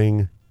the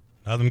morning.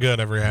 Nothing good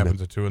ever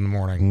happens at 2 in the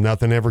morning.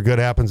 Nothing ever good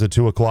happens at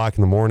 2 o'clock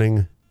in the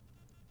morning.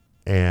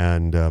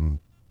 And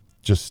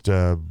just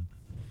an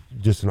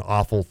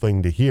awful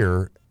thing to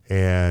hear.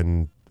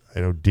 And I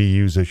know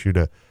DU's issued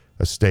a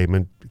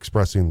statement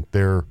expressing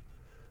their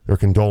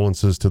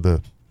condolences to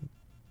the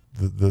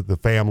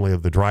family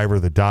of the driver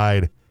that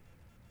died.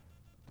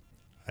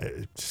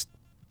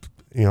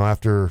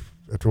 After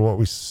what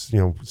we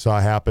saw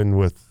happen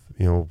with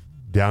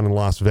down in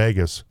Las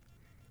Vegas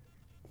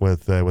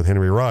with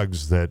Henry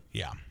Ruggs, that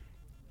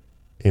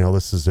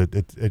this is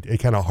it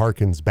kind of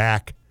harkens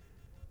back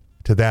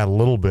to that a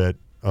little bit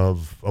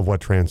of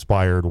what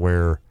transpired,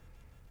 where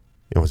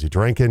was he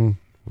drinking?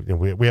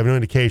 We have no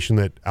indication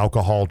that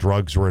alcohol,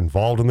 drugs were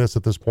involved in this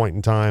at this point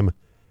in time.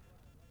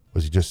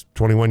 Was he just a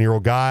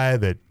 21-year-old guy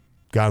that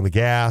got on the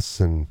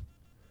gas? And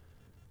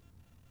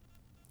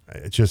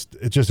it's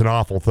just an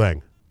awful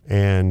thing.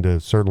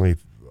 And certainly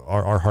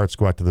our hearts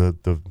go out to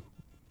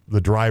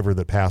the driver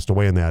that passed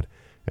away in that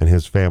and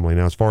his family.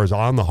 Now, as far as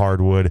on the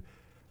hardwood,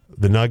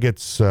 the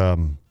Nuggets,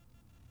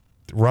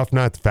 rough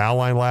night at the foul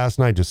line last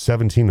night, just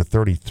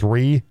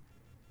 17-33.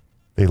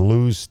 They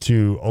lose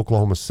to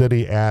Oklahoma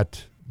City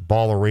at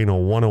Ball Arena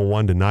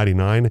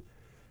 101-99.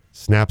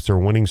 Snaps their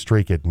winning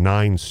streak at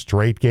 9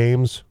 straight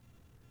games.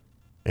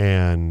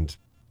 And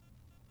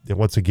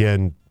once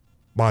again,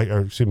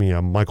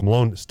 Michael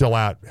Malone still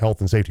out, health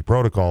and safety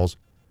protocols.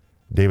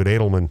 David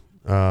Edelman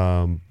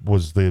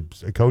was the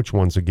coach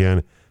once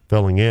again,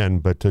 filling in.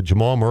 But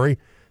Jamal Murray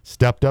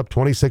stepped up,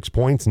 26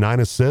 points,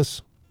 9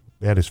 assists.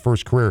 Had his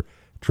first career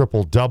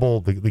triple-double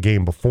the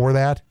game before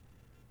that.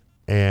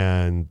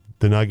 And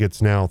the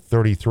Nuggets now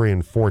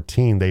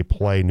 33-14. They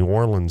play New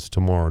Orleans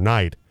tomorrow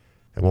night.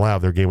 And we'll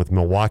have their game with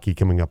Milwaukee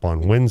coming up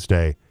on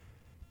Wednesday.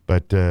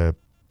 But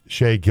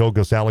Shai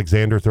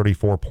Gilgeous-Alexander,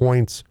 34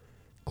 points,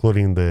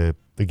 including the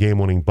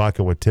game-winning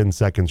bucket with 10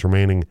 seconds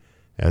remaining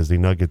as the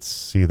Nuggets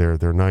see their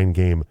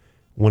 9-game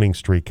winning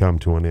streak come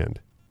to an end.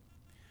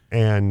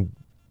 And,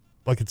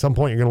 at some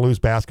point, you're going to lose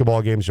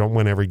basketball games. You don't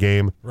win every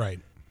game. Right.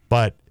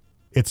 But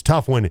it's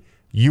tough when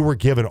you were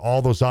given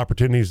all those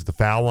opportunities at the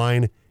foul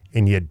line,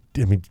 and you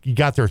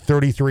got there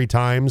 33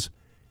 times,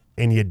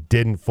 and you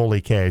didn't fully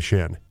cash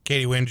in.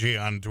 Katie Wingy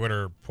on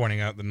Twitter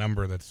pointing out the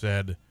number that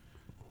said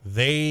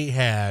they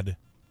had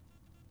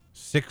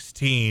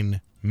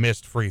 16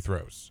 missed free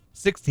throws.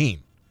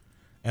 16.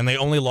 And they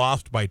only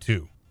lost by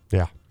 2.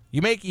 Yeah.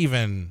 You make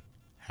even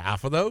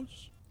half of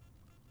those,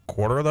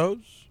 quarter of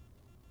those.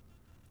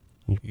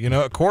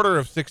 A quarter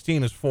of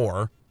 16 is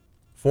 4.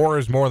 4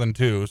 is more than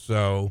 2,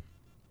 so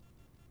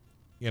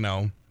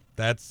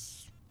that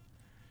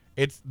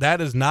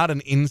is not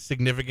an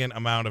insignificant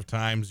amount of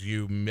times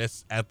you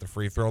miss at the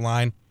free throw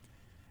line.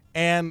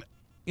 And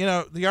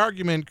the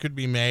argument could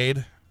be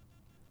made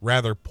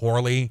rather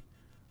poorly.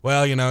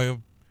 Well, you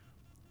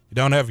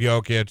don't have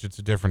Jokic, it's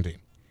a different team.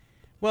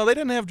 Well, they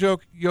didn't have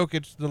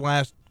Jokic the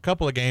last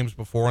couple of games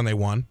before, and they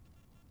won.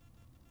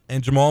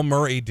 And Jamal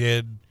Murray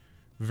did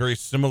very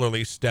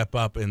similarly step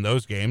up in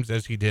those games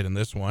as he did in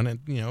this one.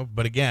 And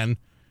but again,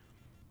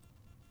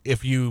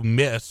 if you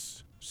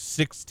miss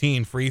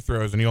 16 free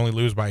throws and you only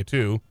lose by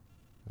 2,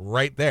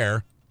 right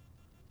there,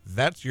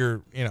 that's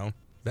your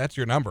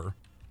number.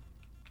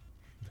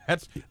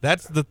 That's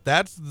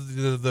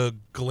the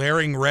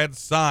glaring red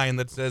sign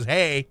that says,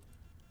 "Hey,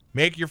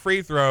 make your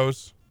free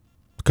throws."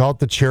 Call it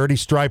the charity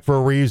stripe for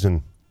a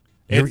reason.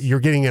 You're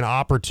getting an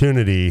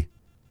opportunity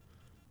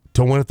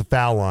to win at the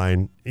foul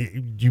line.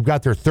 You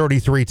got there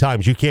 33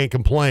 times. You can't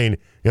complain.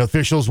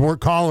 Officials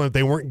weren't calling it.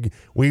 They weren't.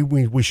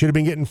 We should have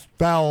been getting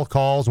foul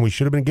calls, and we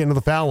should have been getting to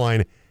the foul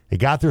line. They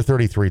got there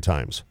 33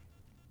 times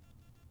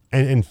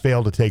and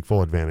failed to take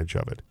full advantage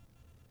of it.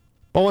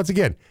 But once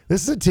again,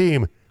 this is a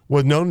team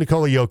with no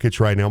Nikola Jokic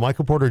right now.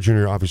 Michael Porter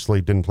Jr.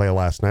 obviously didn't play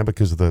last night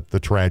because of the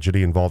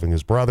tragedy involving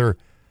his brother.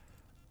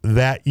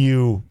 That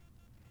you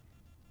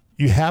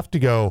have to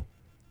go,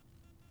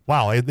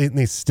 wow,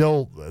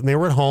 they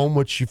were at home,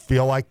 which you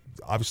feel like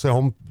obviously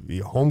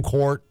home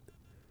court,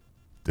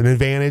 an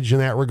advantage in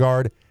that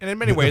regard. And in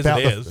many ways it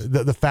is.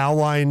 The foul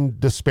line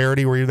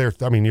disparity where you're there,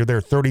 you're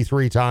there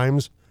 33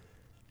 times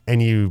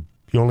and you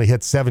only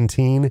hit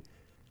 17.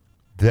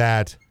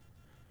 That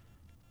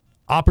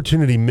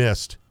opportunity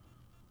missed.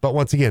 But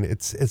once again,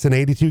 it's an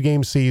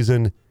 82-game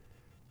season.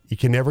 You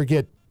can never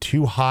get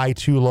too high,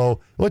 too low.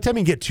 The only time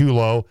you get too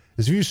low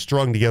is if you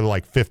strung together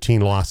like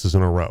 15 losses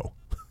in a row.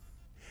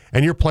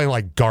 And you're playing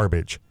like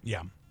garbage.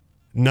 Yeah.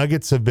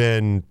 Nuggets have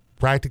been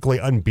practically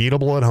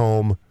unbeatable at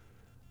home.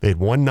 They'd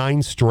won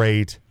 9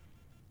 straight,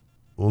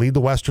 lead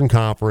the Western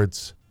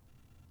Conference.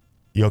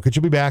 Jokic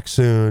will be back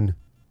soon.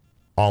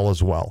 All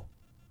is well.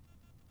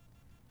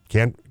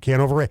 Can't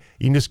overrate.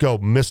 You can just go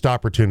missed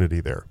opportunity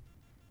there.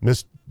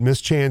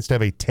 Missed chance to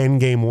have a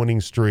 10-game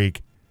winning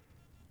streak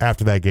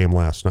after that game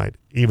last night,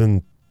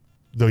 even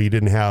though you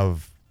didn't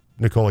have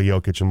Nikola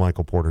Jokic and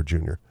Michael Porter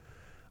Jr.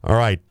 All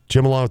right,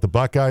 Jim along with the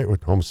Buckeye. I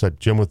almost said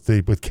Jim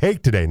with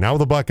cake today. Now with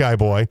the Buckeye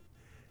boy.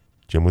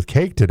 Jim with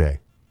cake today.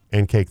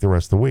 And cake the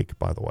rest of the week,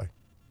 by the way.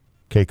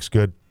 Cake's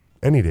good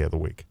any day of the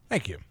week.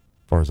 Thank you.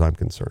 As far as I'm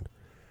concerned.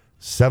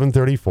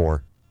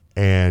 7:34.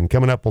 And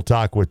coming up, we'll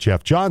talk with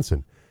Jeff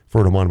Johnson,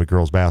 Fruita Monument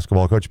girls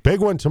basketball coach. Big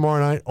one tomorrow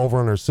night over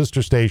on our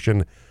sister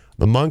station,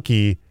 The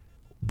Monkey.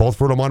 Both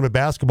Fruita Monument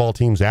basketball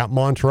teams at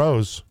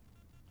Montrose.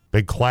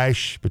 Big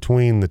clash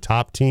between the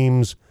top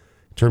teams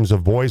in terms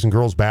of boys and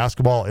girls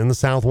basketball in the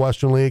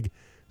Southwestern League.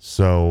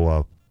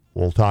 So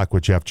we'll talk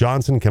with Jeff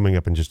Johnson coming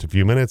up in just a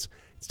few minutes.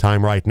 It's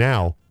time right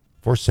now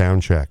for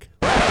Sound Check.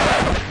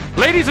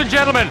 Ladies and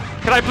gentlemen,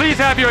 can I please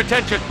have your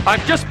attention?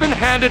 I've just been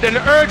handed an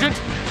urgent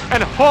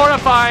and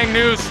horrifying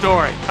news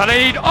story, and I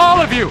need all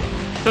of you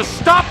to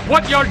stop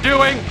what you're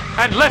doing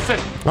and listen.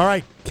 All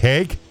right,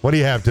 Cake, what do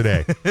you have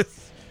today?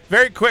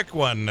 Very quick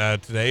one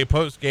today,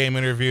 post-game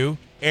interview.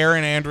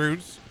 Aaron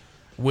Andrews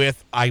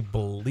with, I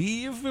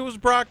believe it was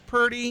Brock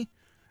Purdy.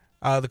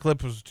 The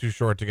clip was too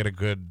short to get a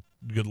good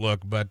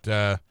look, but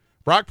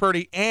Brock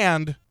Purdy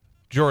and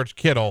George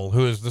Kittle,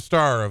 who is the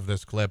star of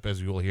this clip,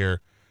 as you will hear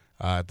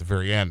at the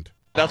very end.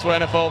 That's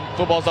what NFL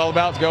football is all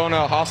about, to go in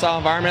a hostile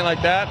environment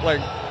like that.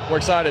 We're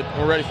excited.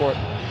 We're ready for it.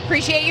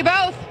 Appreciate you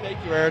both.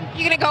 Thank you, Aaron.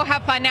 You going to go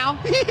have fun now?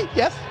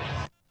 Yes.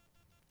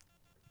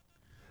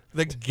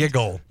 The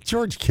giggle.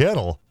 George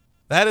Kittle.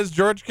 That is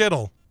George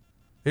Kittle.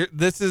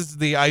 This is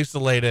the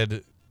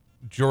isolated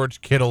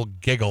George Kittle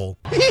giggle.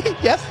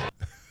 Yes.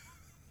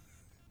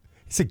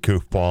 He's a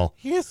goofball.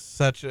 He is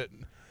such a...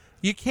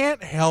 You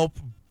can't help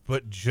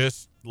but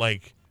just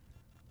like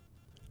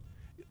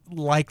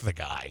the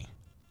guy.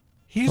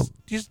 He's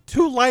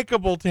too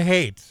likable to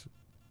hate,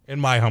 in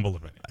my humble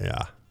opinion.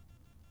 Yeah.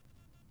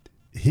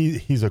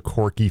 He's a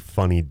quirky,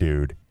 funny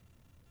dude.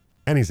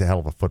 And he's a hell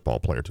of a football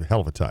player, too.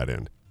 Hell of a tight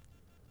end.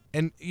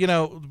 And,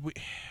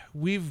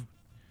 we've...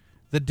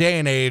 The day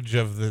and age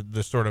of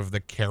the sort of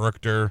the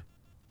character,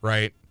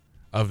 right,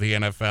 of the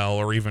NFL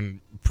or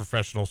even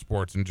professional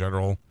sports in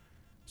general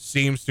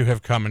seems to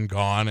have come and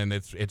gone, and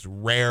it's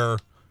rare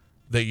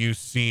that you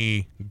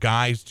see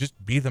guys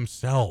just be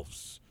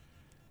themselves,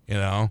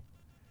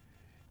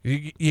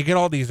 You get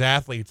all these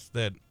athletes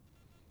that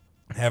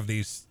have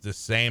the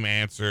same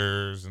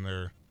answers, and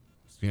they're,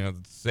 the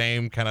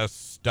same kind of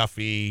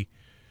stuffy,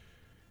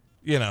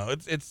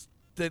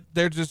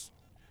 they're just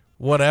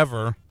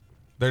whatever.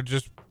 They're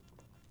just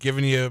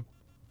giving you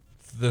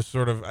the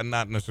sort of,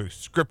 not necessarily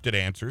scripted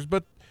answers,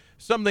 but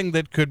something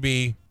that could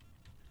be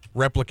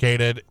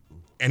replicated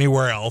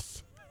anywhere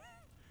else.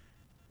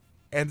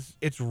 And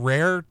it's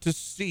rare to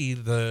see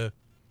the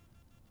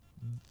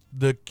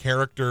the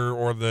character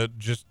or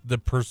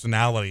the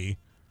personality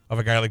of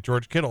a guy like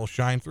George Kittle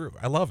shine through.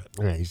 I love it.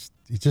 Yeah, he's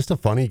just a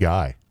funny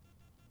guy.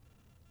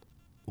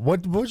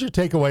 What was your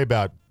takeaway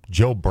about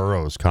Joe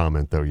Burrow's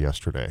comment, though,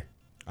 yesterday?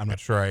 I'm not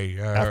sure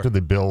after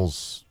the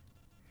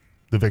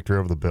victory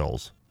over the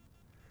Bills.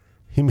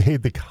 He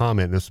made the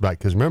comment, this is about,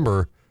 because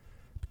remember,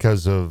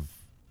 because of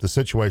the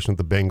situation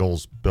with the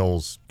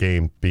Bengals-Bills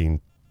game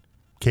being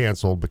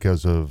canceled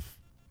because of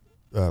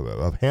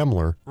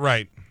Hamler.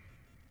 Right.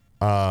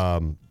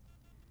 Damar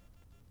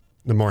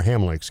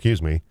Hamlin,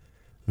 excuse me,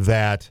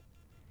 that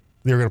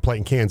they were going to play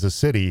in Kansas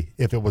City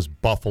if it was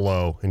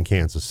Buffalo and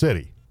Kansas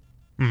City.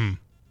 Mm.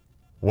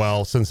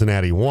 Well,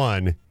 Cincinnati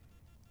won,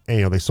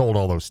 and they sold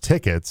all those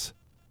tickets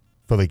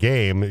for the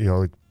game,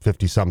 like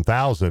 50-some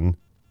thousand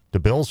to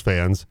Bills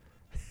fans.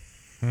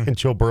 And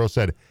Joe Burrow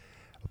said,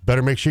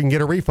 better make sure you can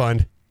get a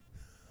refund.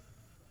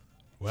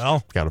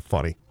 Well, kind of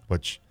funny,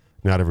 which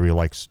not everybody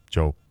likes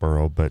Joe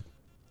Burrow, but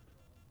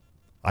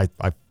I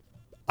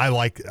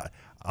like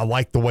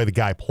the way the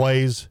guy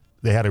plays.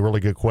 They had a really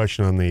good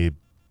question on the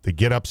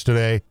get-ups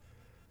today.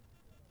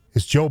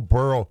 Is Joe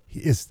Burrow,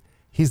 he's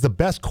the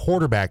best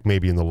quarterback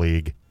maybe in the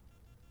league,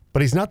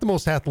 but he's not the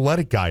most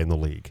athletic guy in the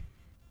league.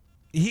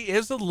 He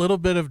is a little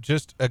bit of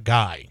just a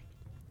guy.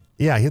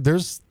 Yeah,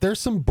 there's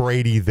some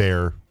Brady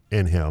there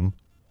in him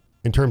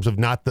in terms of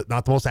not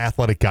the most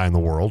athletic guy in the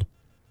world,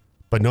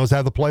 but knows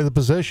how to play the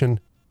position.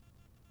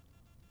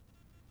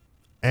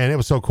 And it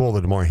was so cool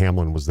that Damar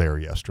Hamlin was there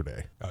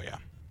yesterday. Oh, yeah.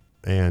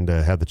 And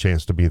had the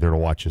chance to be there to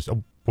watch his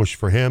push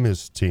for him.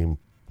 His team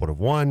would have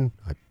won.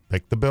 I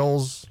picked the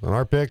Bills on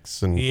our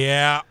picks. And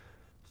yeah.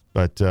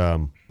 But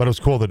it was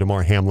cool that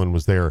Damar Hamlin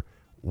was there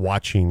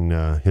watching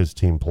his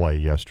team play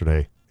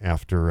yesterday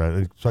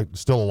after it's like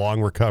still a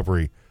long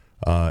recovery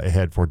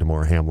ahead for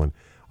Damar Hamlin.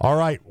 All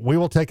right, we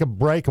will take a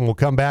break, and we'll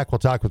come back. We'll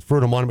talk with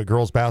Fruita Monument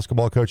girls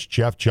basketball coach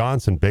Jeff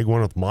Johnson. Big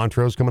one with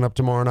Montrose coming up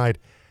tomorrow night.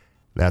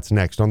 That's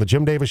next on the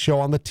Jim Davis Show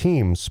on the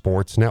Team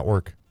Sports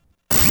Network.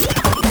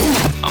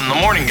 I'm the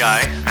morning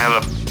guy. I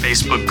have a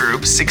Facebook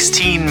group,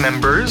 16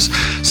 members.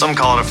 Some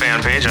call it a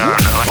fan page. I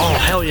don't know. Oh,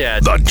 hell yeah.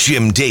 The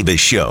Jim Davis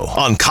Show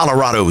on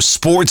Colorado's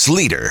sports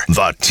leader,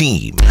 The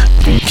Team.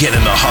 Get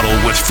in the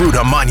huddle with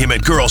Fruita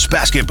Monument girls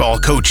basketball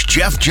coach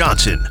Jeff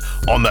Johnson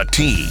on The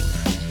Team.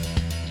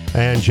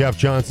 And Jeff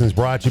Johnson is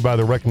brought to you by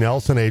the Rick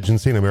Nelson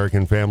Agency and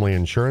American Family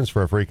Insurance.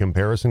 For a free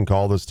comparison,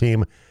 call this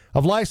team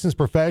of licensed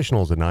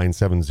professionals at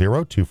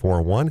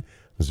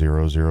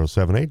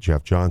 970-241-0078.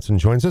 Jeff Johnson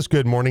joins us.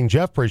 Good morning,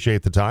 Jeff.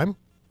 Appreciate the time.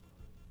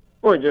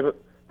 Morning, Jim.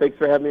 Thanks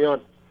for having me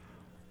on.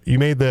 You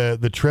made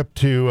the trip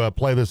to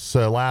play this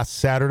last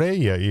Saturday.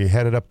 You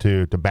headed up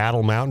to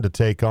Battle Mountain to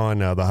take on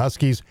the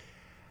Huskies.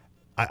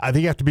 I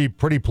think you have to be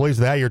pretty pleased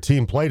with how your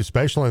team played,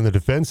 especially on the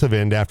defensive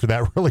end after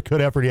that really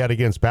good effort you had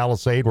against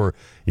Palisade, where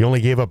you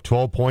only gave up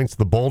 12 points to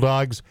the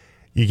Bulldogs.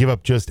 You give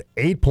up just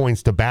 8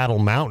 points to Battle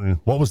Mountain.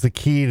 What was the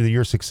key to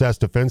your success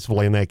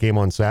defensively in that game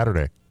on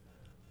Saturday?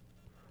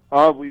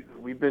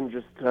 We've been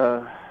just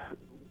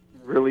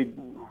really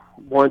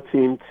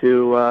wanting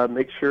to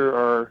make sure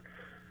our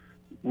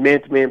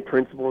man-to-man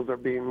principles are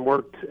being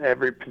worked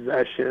every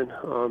possession.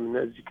 And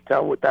as you can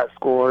tell with that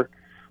score,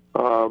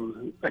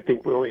 I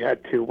think we only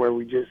had two where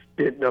we just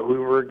didn't know who we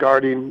were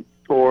guarding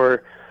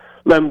or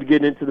let them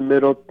get into the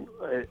middle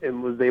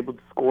and was able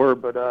to score.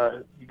 But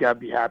you got to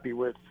be happy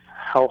with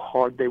how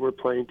hard they were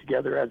playing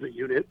together as a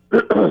unit.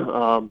 That's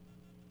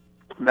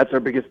our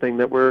biggest thing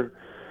that we're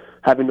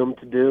having them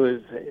to do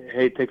is,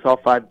 hey, it takes all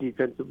five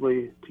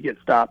defensively to get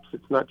stops.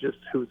 It's not just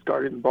who's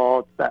guarding the ball.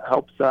 It's that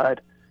help side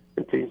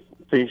and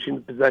finishing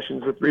the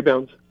possessions with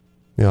rebounds.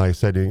 Yeah, like I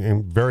said,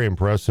 very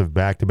impressive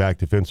back-to-back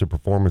defensive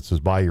performances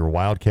by your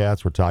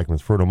Wildcats. We're talking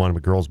with Fruita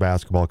Monument girls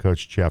basketball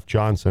coach Jeff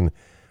Johnson.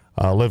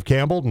 Liv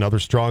Campbell, another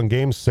strong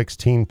game,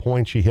 16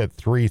 points. She hit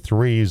 3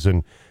 threes,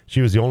 and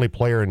she was the only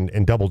player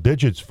in double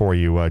digits for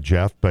you,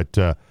 Jeff. But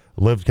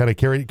Liv kind of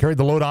carried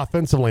the load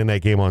offensively in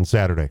that game on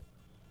Saturday.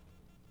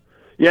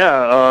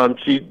 Yeah,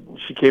 she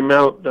came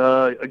out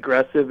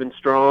aggressive and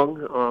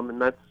strong,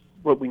 and that's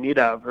what we need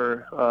out of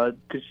her.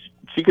 'Cause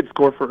she could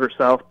score for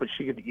herself, but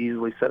she could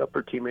easily set up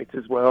her teammates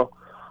as well.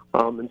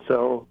 And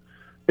so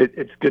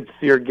it's good to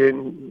see her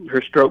getting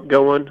her stroke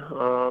going,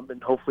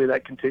 and hopefully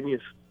that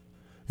continues.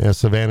 Yeah,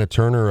 Savannah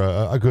Turner,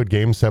 a good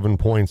game, 7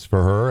 points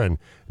for her and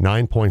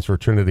 9 points for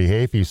Trinity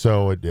Hafey.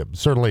 So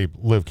certainly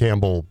Liv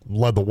Campbell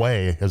led the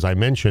way, as I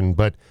mentioned,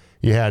 but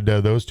you had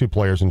those two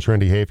players in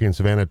Trinity Hafey and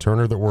Savannah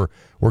Turner that were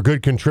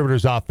good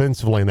contributors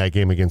offensively in that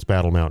game against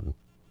Battle Mountain.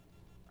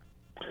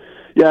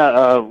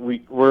 Yeah,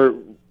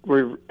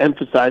 we're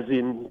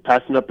emphasizing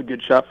passing up a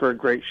good shot for a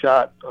great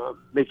shot,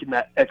 making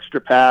that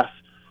extra pass,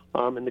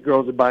 and the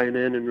girls are buying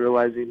in and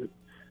realizing,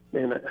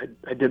 man,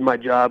 I did my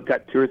job,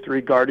 got 2 or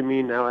 3 guarding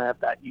me, now I have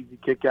that easy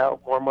kick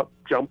out, warm-up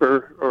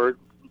jumper, or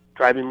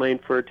driving lane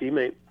for a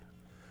teammate.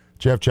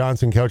 Jeff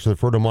Johnson, coach of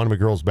the Fruita Monument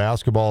girls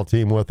basketball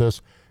team with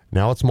us.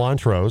 Now it's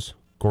Montrose.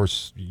 Of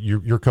course,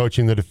 you're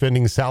coaching the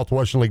defending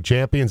Southwestern League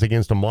champions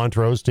against a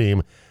Montrose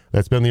team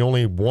that's been the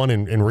only one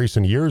in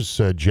recent years,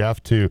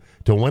 Jeff, to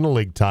win a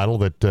league title.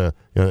 That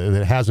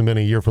it hasn't been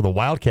a year for the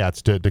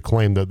Wildcats to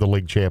claim the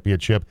league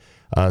championship.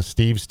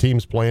 Steve's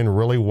team's playing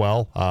really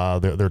well.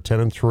 They're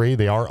 10-3.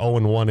 They are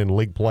 0-1 in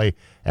league play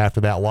after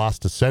that loss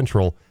to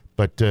Central.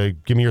 But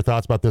give me your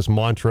thoughts about this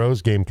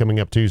Montrose game coming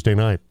up Tuesday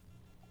night.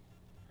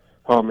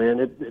 Oh man,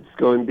 it's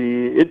going to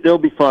be it'll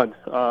be fun.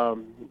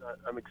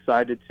 I'm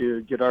excited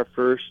to get our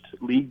first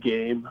league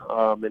game,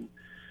 and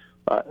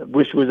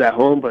wish it was at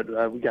home, but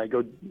we got to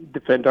go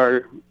defend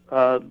our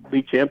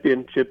league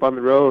championship on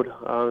the road.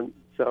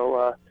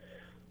 So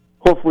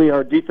hopefully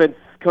our defense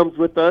comes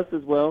with us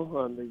as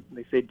well.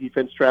 They say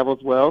defense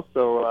travels well,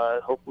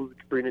 so hopefully we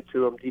can bring it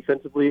to them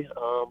defensively.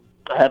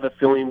 I have a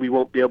feeling we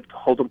won't be able to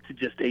hold them to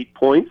just 8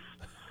 points,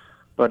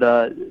 but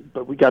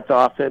we got the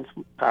offense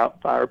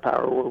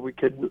firepower where we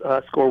could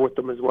score with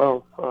them as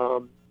well.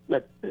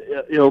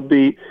 It'll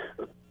be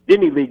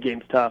any league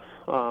game's tough,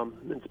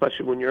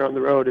 especially when you're on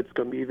the road. It's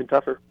going to be even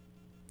tougher.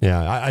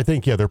 Yeah, I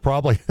think they're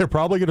probably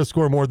going to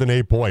score more than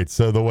 8 points.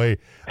 So the way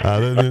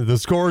the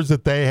scores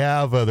that they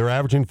have, they're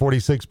averaging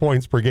 46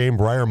 points per game.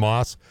 Briar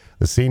Moss,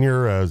 the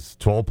senior, is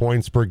 12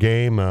 points per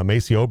game.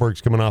 Macy Oberg's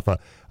coming off a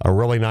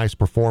really nice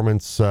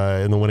performance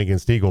in the win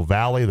against Eagle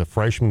Valley. The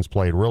freshman's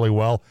played really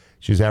well.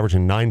 She's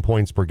averaging 9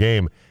 points per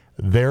game.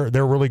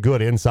 They're really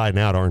good inside and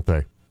out, aren't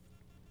they?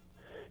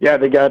 Yeah,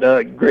 they got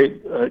a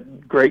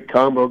great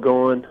combo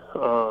going,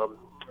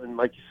 and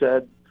like you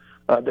said,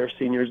 their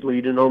seniors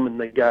leading them, and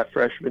they got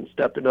freshmen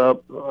stepping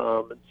up,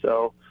 and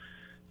so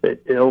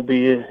it'll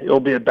be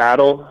a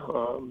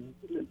battle.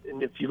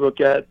 And if you look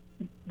at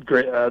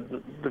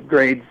the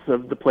grades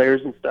of the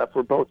players and stuff,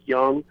 we're both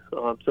young,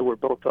 so we're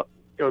both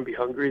going to be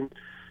hungry,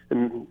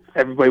 and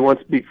everybody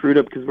wants to beat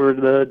Fruita because we're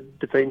the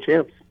defending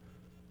champs.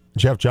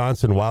 Jeff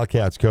Johnson,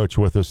 Wildcats coach,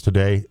 with us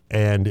today.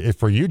 And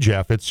for you,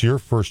 Jeff, it's your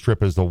first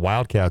trip as the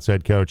Wildcats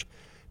head coach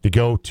to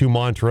go to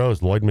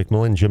Montrose, Lloyd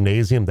McMillan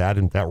Gymnasium, that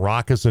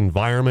raucous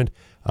environment.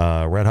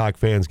 Red Hawk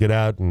fans get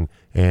out and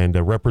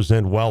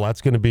represent well. That's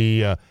going to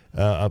be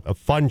a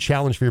fun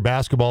challenge for your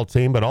basketball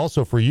team, but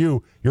also for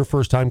you, your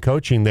first time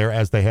coaching there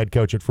as the head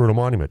coach at Fruita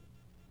Monument.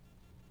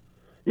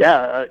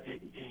 Yeah,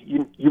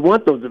 you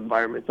want those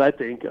environments, I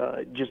think.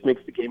 It just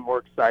makes the game more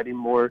exciting,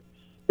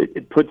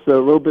 It puts a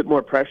little bit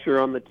more pressure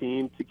on the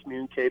team to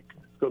communicate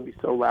because it's going to be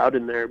so loud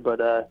in there.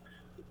 But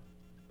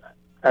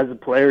as a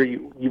player,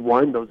 you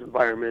want those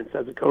environments.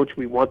 As a coach,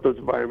 we want those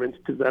environments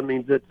because that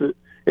means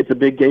it's a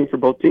big game for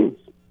both teams.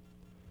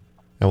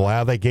 And we'll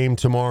have that game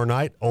tomorrow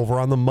night over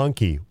on the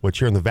Monkey, which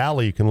here in the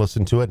Valley you can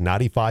listen to it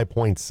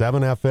 95.7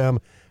 FM,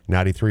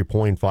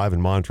 93.5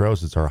 in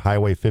Montrose. It's our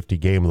Highway 50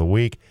 game of the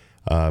week.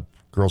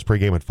 Girls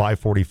pregame at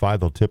 5:45.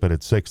 They'll tip it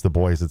at 6. The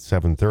boys at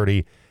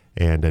 7:30.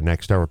 And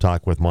next hour, we'll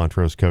talk with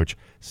Montrose coach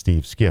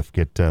Steve Skiff.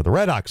 Get the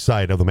Red Hawks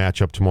side of the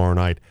matchup tomorrow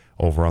night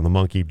over on the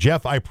Monkey.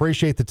 Jeff, I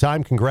appreciate the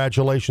time.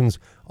 Congratulations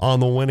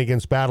on the win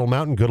against Battle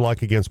Mountain. Good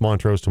luck against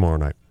Montrose tomorrow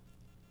night.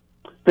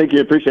 Thank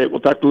you. Appreciate it. We'll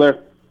talk to you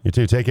later. You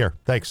too. Take care.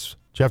 Thanks.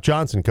 Jeff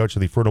Johnson, coach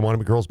of the Fruita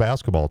Monument girls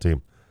basketball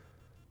team,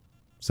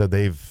 said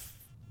they've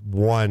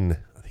won,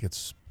 I think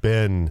it's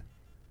been,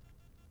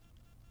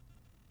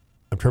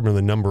 I'm trying to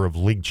remember the number of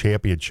league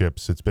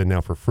championships it's been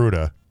now for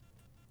Fruita.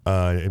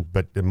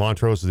 But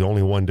Montrose is the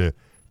only one to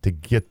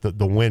get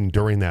the win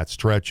during that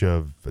stretch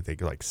of, I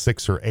think, like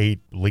 6 or 8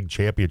 league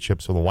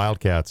championships for the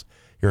Wildcats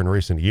here in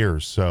recent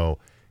years. So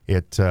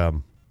it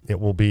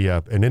will be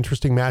an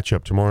interesting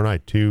matchup tomorrow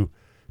night. Two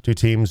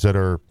teams that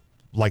are,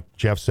 like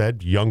Jeff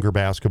said, younger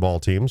basketball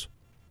teams.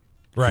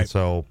 Right. And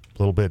so a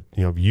little bit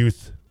of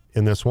youth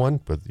in this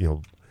one. But,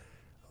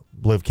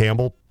 Liv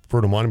Campbell,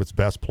 Fruita Monument's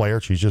best player.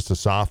 She's just a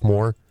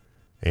sophomore.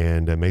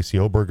 And Macy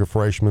Oberg, a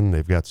freshman.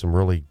 They've got some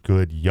really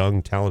good,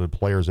 young, talented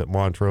players at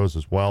Montrose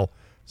as well.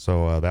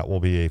 So that will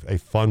be a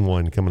fun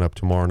one coming up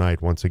tomorrow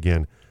night, once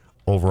again,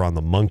 over on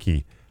the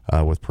Monkey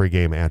with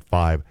pregame at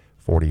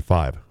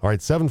 5:45. All right,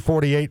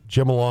 7:48,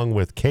 Jim along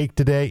with Cake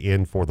today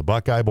in for the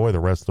Buckeye Boy the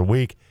rest of the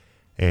week.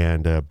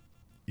 And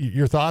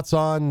your thoughts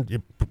on,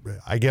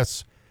 I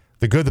guess,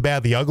 the good, the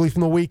bad, the ugly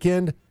from the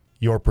weekend,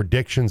 your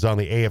predictions on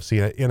the AFC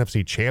and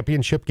NFC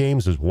championship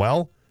games as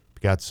well.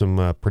 We've got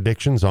some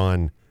predictions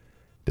on,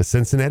 does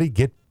Cincinnati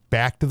get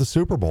back to the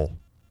Super Bowl?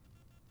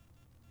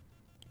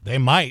 They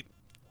might.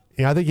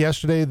 Yeah, I think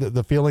yesterday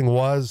the feeling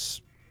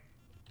was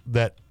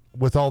that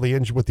with all the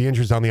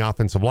injuries on the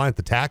offensive line at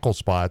the tackle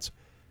spots,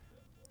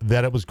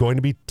 that it was going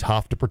to be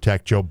tough to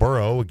protect Joe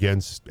Burrow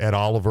against Ed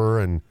Oliver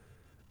and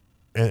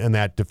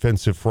that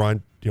defensive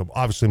front.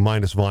 Obviously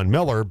minus Von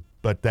Miller,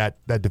 but that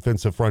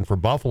defensive front for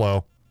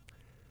Buffalo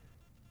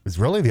is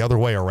really the other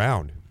way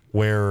around,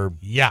 where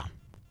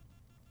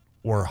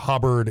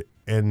Hubbard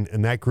and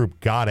that group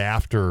got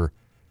after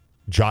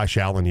Josh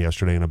Allen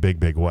yesterday in a big,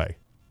 big way.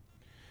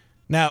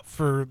 Now,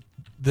 for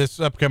this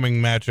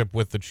upcoming matchup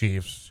with the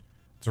Chiefs,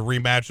 it's a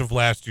rematch of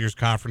last year's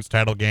conference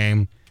title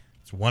game.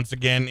 It's once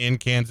again in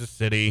Kansas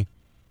City.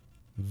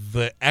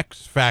 The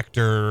X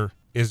factor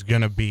is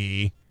going to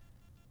be,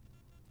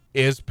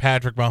 is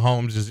Patrick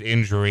Mahomes'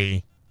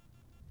 injury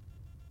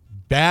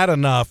bad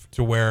enough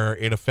to where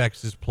it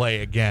affects his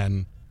play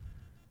again?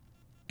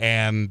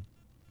 And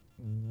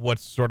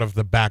what's sort of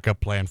the backup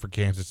plan for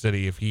Kansas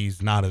City if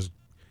he's not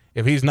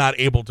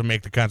able to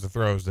make the kinds of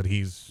throws that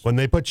he's... When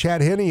they put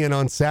Chad Henne in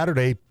on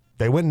Saturday,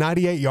 they went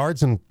 98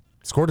 yards and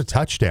scored a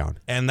touchdown.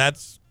 And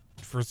that's,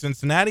 for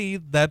Cincinnati,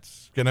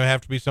 that's going to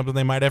have to be something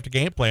they might have to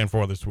game plan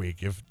for this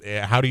week.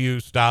 How do you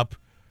stop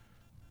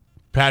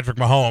Patrick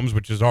Mahomes,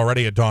 which is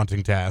already a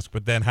daunting task,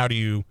 but then how do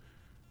you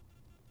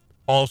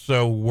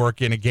also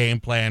work in a game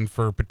plan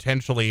for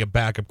potentially a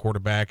backup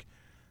quarterback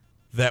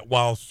that,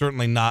 while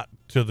certainly not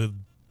to the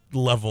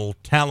level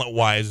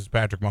talent-wise as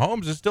Patrick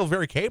Mahomes, is still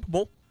very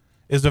capable,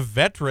 is a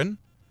veteran.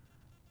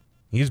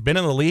 He's been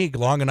in the league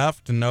long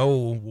enough to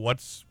know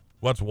what's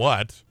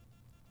what.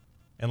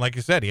 And like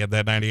you said, he had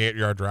that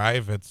 98-yard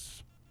drive.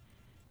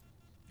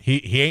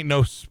 He ain't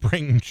no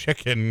spring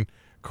chicken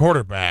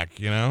quarterback,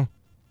 you know?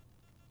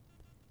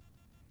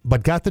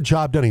 But got the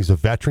job done. He's a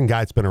veteran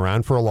guy that's been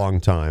around for a long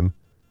time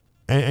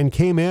and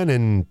came in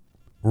and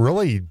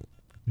really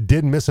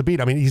didn't miss a beat.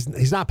 I mean,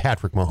 he's not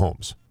Patrick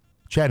Mahomes.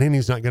 Chad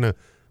Henne's not going to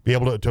be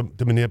able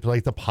to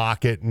manipulate the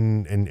pocket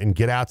and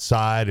get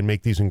outside and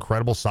make these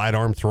incredible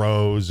sidearm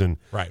throws and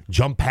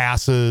jump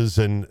passes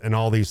and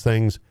all these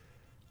things.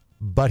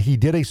 But he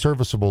did a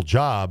serviceable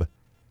job.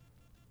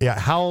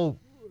 Yeah,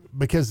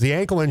 because the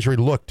ankle injury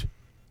looked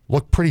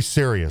pretty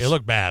serious. It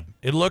looked bad.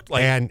 It looked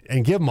like...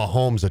 And give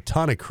Mahomes a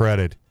ton of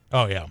credit.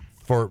 Oh, yeah.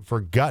 For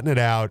gutting it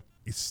out,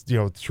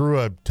 threw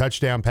a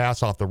touchdown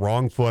pass off the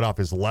wrong foot, off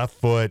his left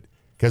foot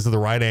because of the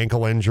right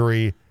ankle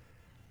injury.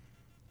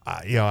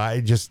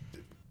 I just...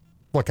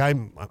 Look,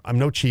 I'm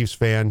no Chiefs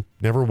fan,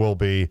 never will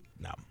be.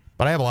 No.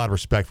 But I have a lot of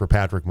respect for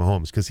Patrick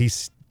Mahomes because he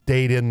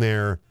stayed in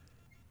there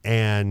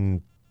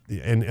and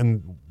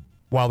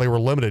while they were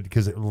limited,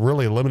 because it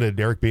really limited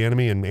Eric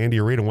Bieniemy and Andy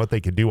Reid and what they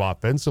could do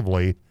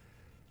offensively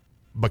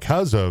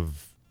because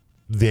of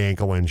the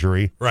ankle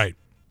injury. Right.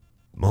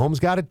 Mahomes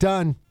got it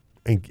done.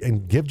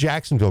 And give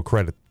Jacksonville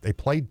credit. They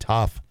played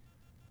tough.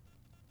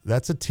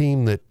 That's a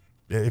team that,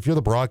 if you're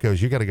the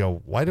Broncos, you got to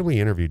go, why didn't we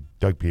interview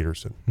Doug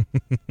Peterson?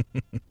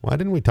 Why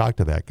didn't we talk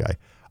to that guy?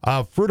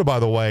 Fruta, by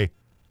the way,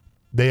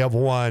 they have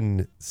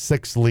won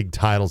 6 league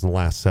titles in the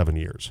last 7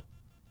 years.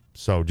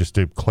 So just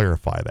to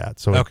clarify that.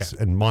 So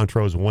and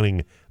Montrose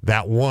winning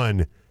that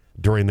one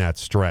during that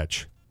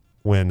stretch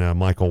when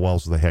Michael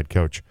Wells was the head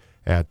coach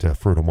at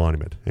Fruta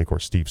Monument. And, of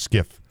course, Steve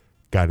Skiff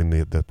guiding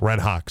the Red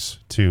Hawks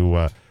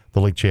to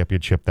the league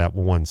championship that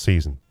one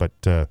season.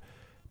 But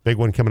big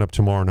one coming up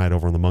tomorrow night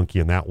over on the Monkey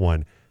in that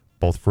one.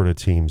 Both Fruta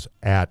teams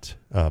at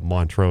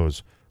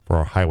Montrose for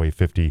our Highway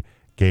 50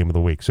 game of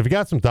the week. So if you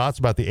got some thoughts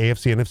about the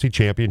AFC NFC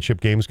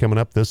championship games coming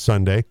up this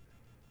Sunday,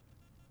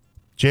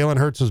 Jalen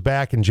Hurts was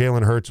back, and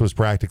Jalen Hurts was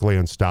practically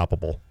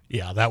unstoppable.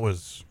 Yeah, that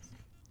was...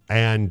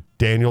 And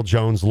Daniel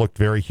Jones looked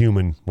very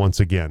human once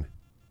again.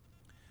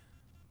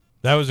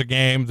 That was a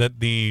game that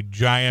the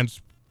Giants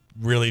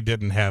really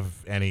didn't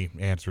have any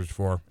answers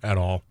for at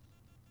all.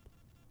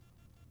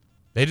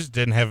 They just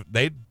didn't have...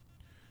 They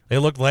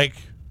looked like...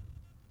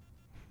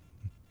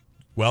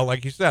 Well,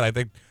 like you said, I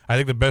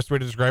think the best way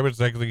to describe it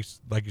is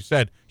like you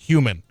said,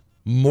 human,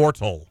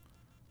 mortal.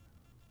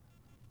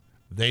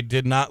 They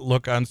did not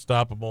look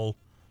unstoppable.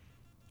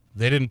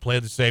 They didn't play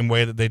the same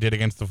way that they did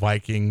against the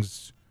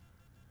Vikings.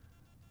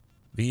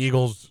 The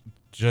Eagles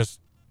just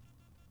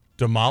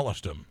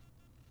demolished them.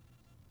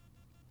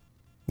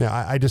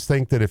 Yeah, I just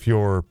think that if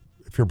you're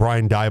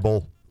Brian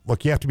Dybul,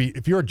 look, you have to be.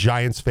 If you're a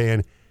Giants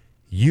fan,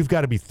 you've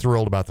got to be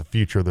thrilled about the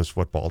future of this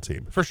football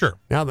team. For sure.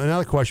 Now,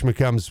 another question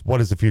becomes,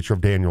 what is the future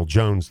of Daniel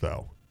Jones,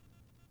 though?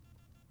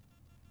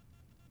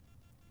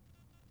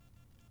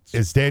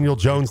 Is Daniel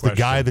Jones the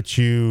guy that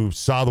you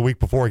saw the week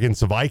before against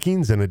the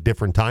Vikings and at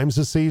different times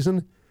this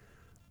season?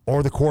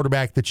 Or the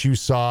quarterback that you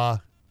saw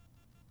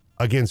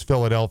against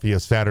Philadelphia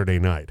Saturday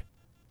night?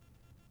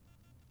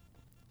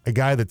 A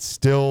guy that's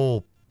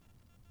still,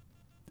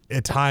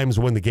 at times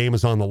when the game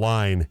is on the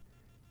line,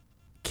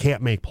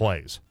 can't make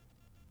plays.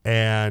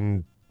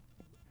 And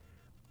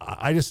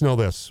I just know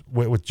this.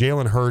 With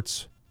Jalen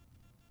Hurts,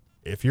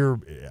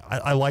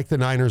 I like the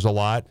Niners a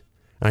lot,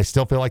 and I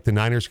still feel like the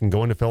Niners can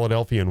go into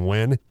Philadelphia and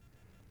win,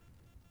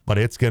 but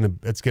it's gonna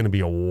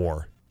be a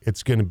war.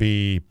 It's gonna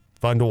be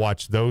fun to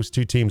watch those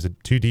two teams,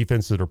 two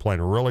defenses that are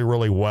playing really,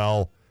 really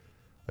well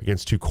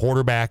against two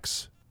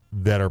quarterbacks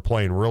that are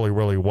playing really,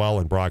 really well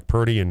in Brock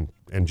Purdy and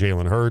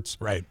Jalen Hurts.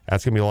 Right.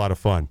 That's gonna be a lot of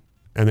fun.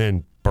 And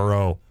then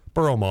Burrow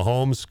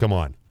Mahomes, come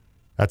on.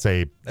 That's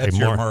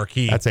your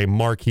marquee. That's a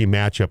marquee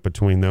matchup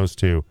between those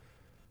two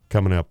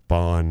coming up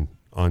on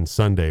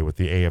Sunday with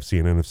the AFC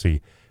and NFC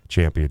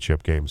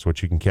championship games,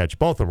 which you can catch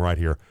both of them right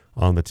here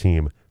on the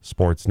Team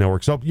Sports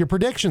Network. So your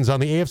predictions on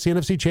the AFC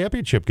NFC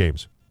championship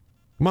games.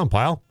 Come on,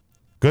 pile.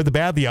 Good, the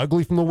bad, the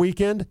ugly from the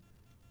weekend.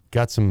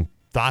 Got some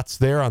thoughts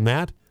there on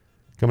that.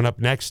 Coming up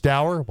next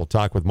hour, we'll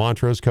talk with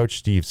Montrose coach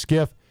Steve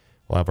Skiff.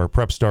 We'll have our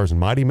Prep Stars and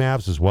Mighty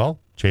Mavs as well.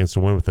 Chance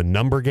to win with the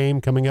number game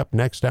coming up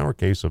next hour.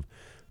 Case of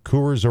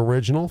Coors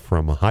Original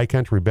from High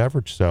Country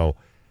Beverage. So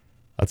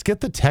let's get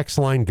the text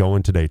line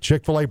going today.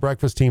 Chick-fil-A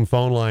Breakfast Team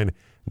phone line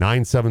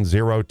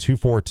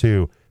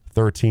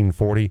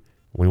 970-242-1340.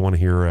 We want to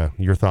hear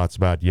your thoughts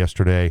about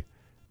yesterday.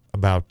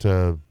 About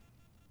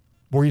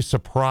were you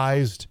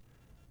surprised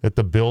that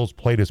the Bills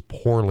played as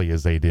poorly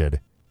as they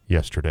did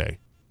yesterday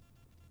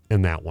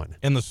in that one?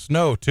 In the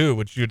snow, too,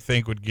 which you'd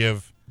think would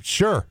give...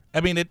 Sure. I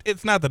mean,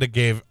 it's not that it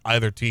gave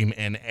either team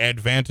an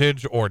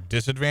advantage or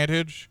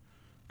disadvantage,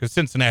 because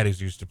Cincinnati's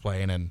used to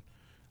playing in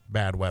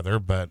bad weather,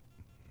 but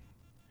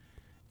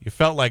you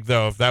felt like,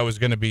 though, if that was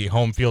going to be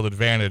home field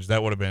advantage,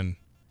 that would have been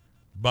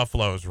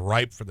Buffalo's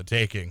ripe for the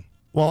taking.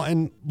 Well,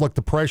 and look,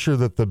 the pressure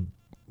that the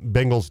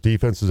Bengals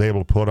defense was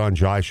able to put on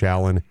Josh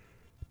Allen,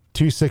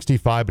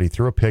 265, but he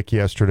threw a pick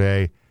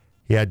yesterday.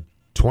 He had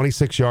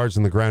 26 yards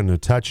on the ground and a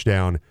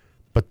touchdown,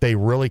 but they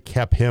really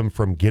kept him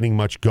from getting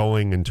much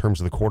going in terms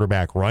of the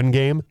quarterback run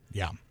game.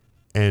 Yeah.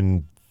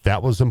 And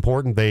that was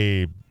important.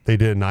 They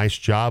did a nice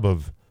job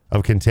of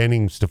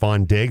containing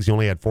Stephon Diggs. He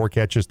only had 4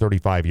 catches,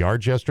 35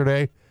 yards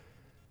yesterday.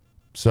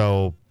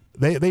 So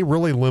they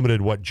really limited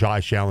what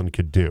Josh Allen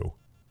could do.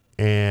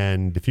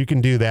 And if you can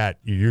do that,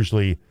 you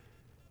usually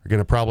are going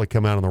to probably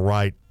come out on the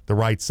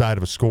right side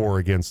of a score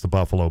against the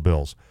Buffalo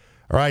Bills.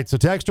 All right, so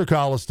text or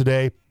call us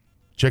today.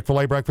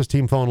 Chick-fil-A Breakfast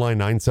Team phone line,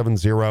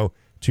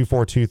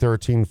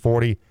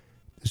 970-242-1340.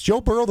 Is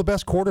Joe Burrow the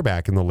best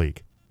quarterback in the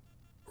league?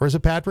 Or is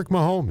it Patrick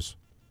Mahomes?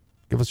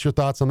 Give us your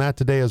thoughts on that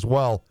today as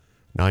well.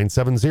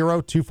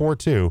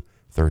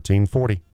 970-242-1340.